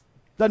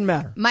 Doesn't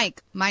matter.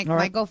 Mike, right.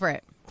 Mike, go for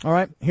it. All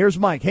right, here's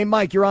Mike. Hey,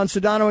 Mike, you're on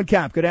Sedano and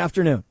Cap. Good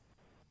afternoon.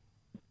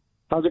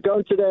 How's it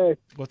going today?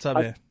 What's up,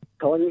 man?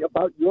 Calling you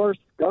about your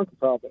skunk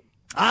problem.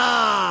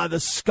 Ah, the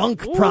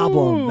skunk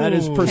problem. That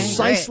is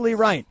precisely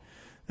right.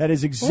 That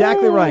is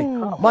exactly right.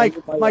 Mike,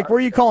 where are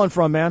you calling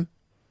from, man?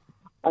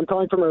 I'm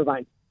calling from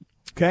Irvine.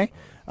 Okay.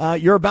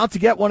 You're about to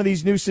get one of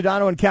these new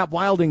Sedano and Cap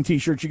Wilding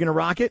T-shirts. You going to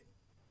rock it?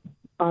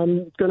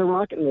 I'm going to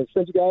rock it, and I'll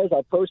send you guys.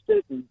 I'll post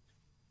it and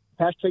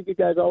hashtag you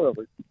guys all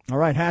over. All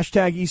right,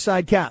 hashtag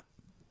Eastside Cap.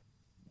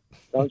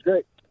 Sounds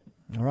great.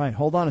 All right,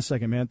 hold on a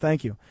second, man.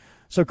 Thank you.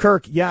 So,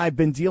 Kirk, I've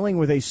been dealing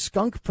with a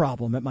skunk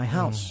problem at my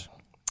house.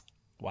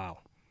 Wow.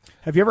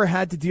 Have you ever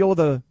had to deal with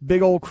a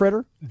big old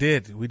critter? We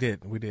did. What'd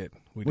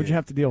you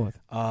have to deal with?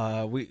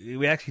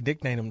 We actually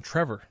nicknamed him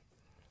Trevor.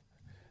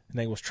 His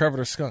name was Trevor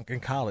the Skunk in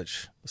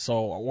college.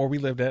 So where we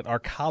lived at, our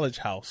college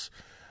house,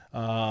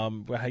 I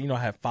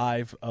had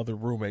 5 other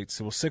roommates.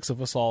 It was 6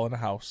 of us all in the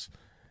house.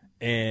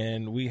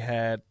 And we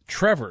had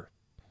Trevor.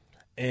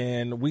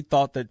 And we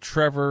thought that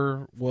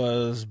Trevor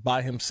was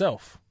by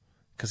himself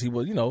because he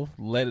would,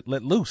 let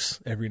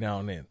loose every now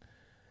and then.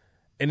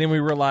 And then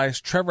we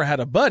realized Trevor had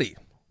a buddy,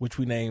 which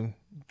we named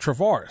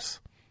Travaris.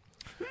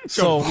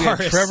 So we had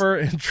Trevor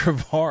and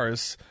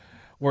Travaris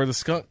were the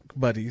skunk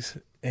buddies,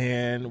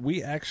 and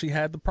we actually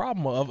had the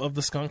problem of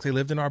the skunks. They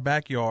lived in our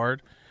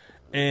backyard,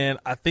 and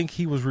I think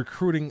he was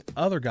recruiting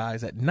other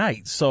guys at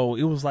night. So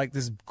it was like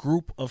this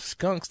group of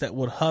skunks that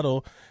would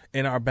huddle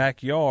in our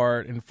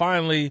backyard, and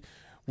finally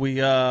we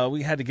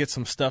had to get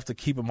some stuff to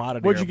keep them out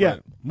of there. What'd you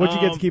get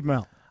to keep them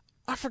out?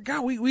 I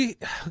forgot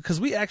because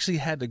we actually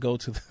had to go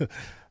to the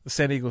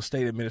San Diego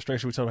State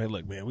administration. We told them, hey,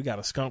 look, man, we got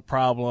a skunk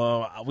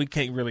problem. We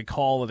can't really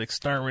call it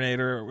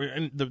exterminator.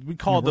 We're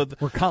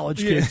college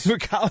kids. We're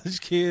college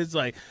kids.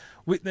 Like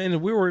we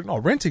were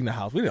renting the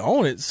house. We didn't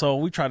own it, so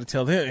we tried to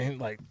tell them.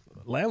 And like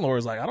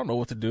landlord's like, I don't know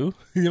what to do.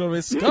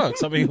 It's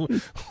skunks. I mean,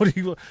 what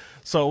do you?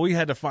 So we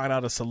had to find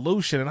out a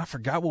solution, and I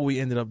forgot what we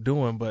ended up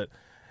doing, but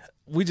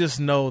we just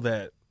know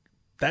that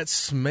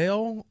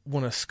smell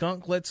when a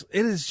skunk it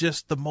is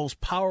just the most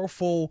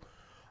powerful.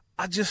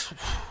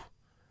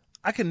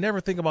 I can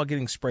never think about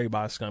getting sprayed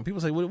by a skunk.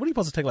 People say, what are you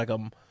supposed to take, like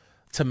a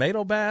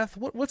tomato bath?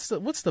 What's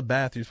the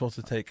bath you're supposed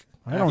to take?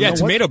 I don't know. Yeah,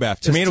 tomato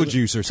bath, tomato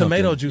juice or something.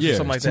 Tomato juice or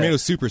something like that. Tomato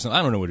soup or something.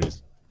 I don't know what it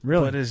is.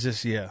 Really? But it's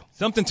just,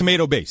 something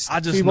tomato based. I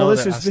just know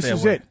this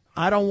is it.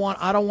 I don't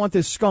want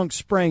this skunk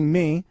spraying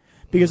me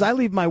because I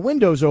leave my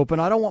windows open.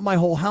 I don't want my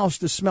whole house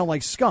to smell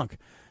like skunk.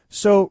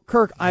 So,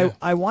 Kirk,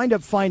 I wind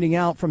up finding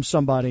out from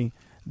somebody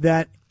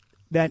that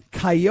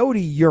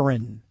coyote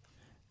urine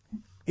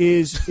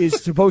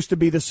is supposed to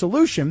be the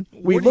solution.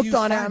 We Where do looked you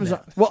on find Amazon.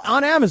 that? Well,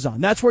 on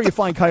Amazon. That's where you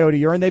find coyote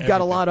urine. They've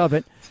got a lot of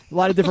it, a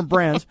lot of different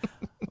brands.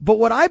 But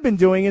what I've been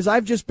doing is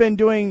I've just been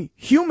doing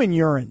human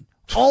urine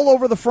all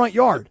over the front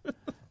yard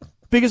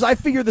because I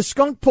figure the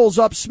skunk pulls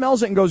up,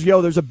 smells it, and goes,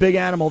 yo, there's a big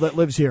animal that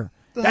lives here.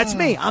 That's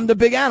me. I'm the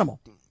big animal.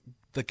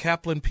 The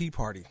Kaplan Pea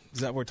Party.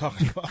 Is that what we're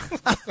talking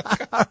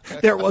about?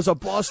 There was a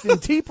Boston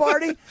Tea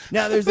Party.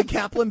 Now there's the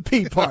Kaplan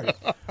Pea Party.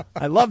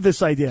 I love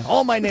this idea.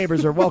 All my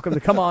neighbors are welcome to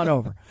come on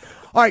over.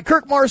 All right,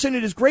 Kirk Morrison,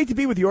 it is great to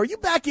be with you. Are you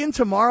back in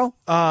tomorrow?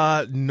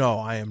 No,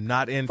 I am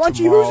not in Funchy,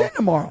 tomorrow. who's in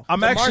tomorrow?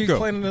 I'm actually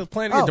planning.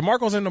 Oh.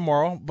 DeMarco's in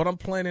tomorrow, but I'm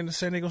playing in the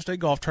San Diego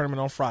State Golf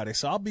Tournament on Friday,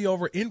 so I'll be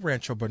over in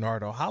Rancho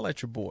Bernardo. Holla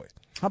at your boy.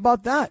 How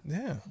about that?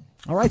 Yeah.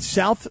 All right,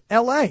 South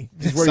L.A.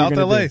 is where South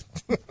you're LA.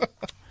 Be.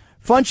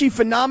 Funchy,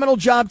 phenomenal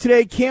job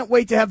today. Can't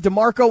wait to have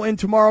DeMarco in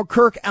tomorrow.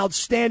 Kirk,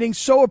 outstanding.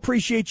 So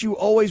appreciate you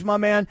always, my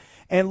man.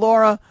 And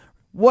Laura,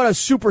 what a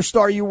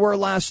superstar you were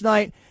last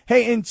night.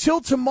 Hey, until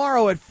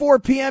tomorrow at 4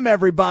 p.m.,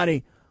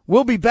 everybody.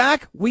 We'll be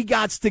back. We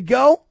gots to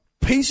go.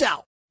 Peace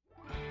out.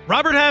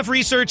 Robert Half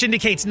research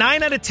indicates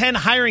 9 out of 10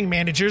 hiring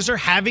managers are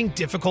having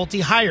difficulty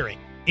hiring.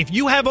 If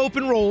you have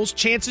open roles,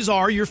 chances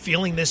are you're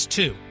feeling this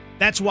too.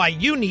 That's why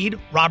you need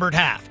Robert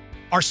Half.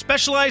 Our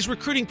specialized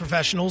recruiting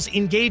professionals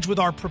engage with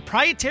our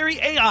proprietary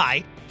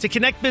AI to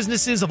connect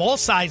businesses of all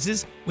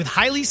sizes with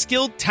highly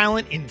skilled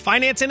talent in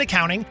finance and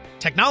accounting,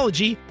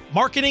 technology,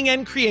 marketing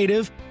and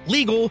creative,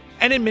 legal,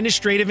 and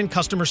administrative and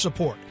customer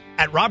support.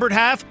 At Robert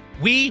Half,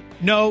 we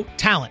know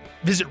talent.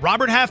 Visit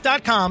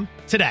roberthalf.com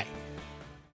today.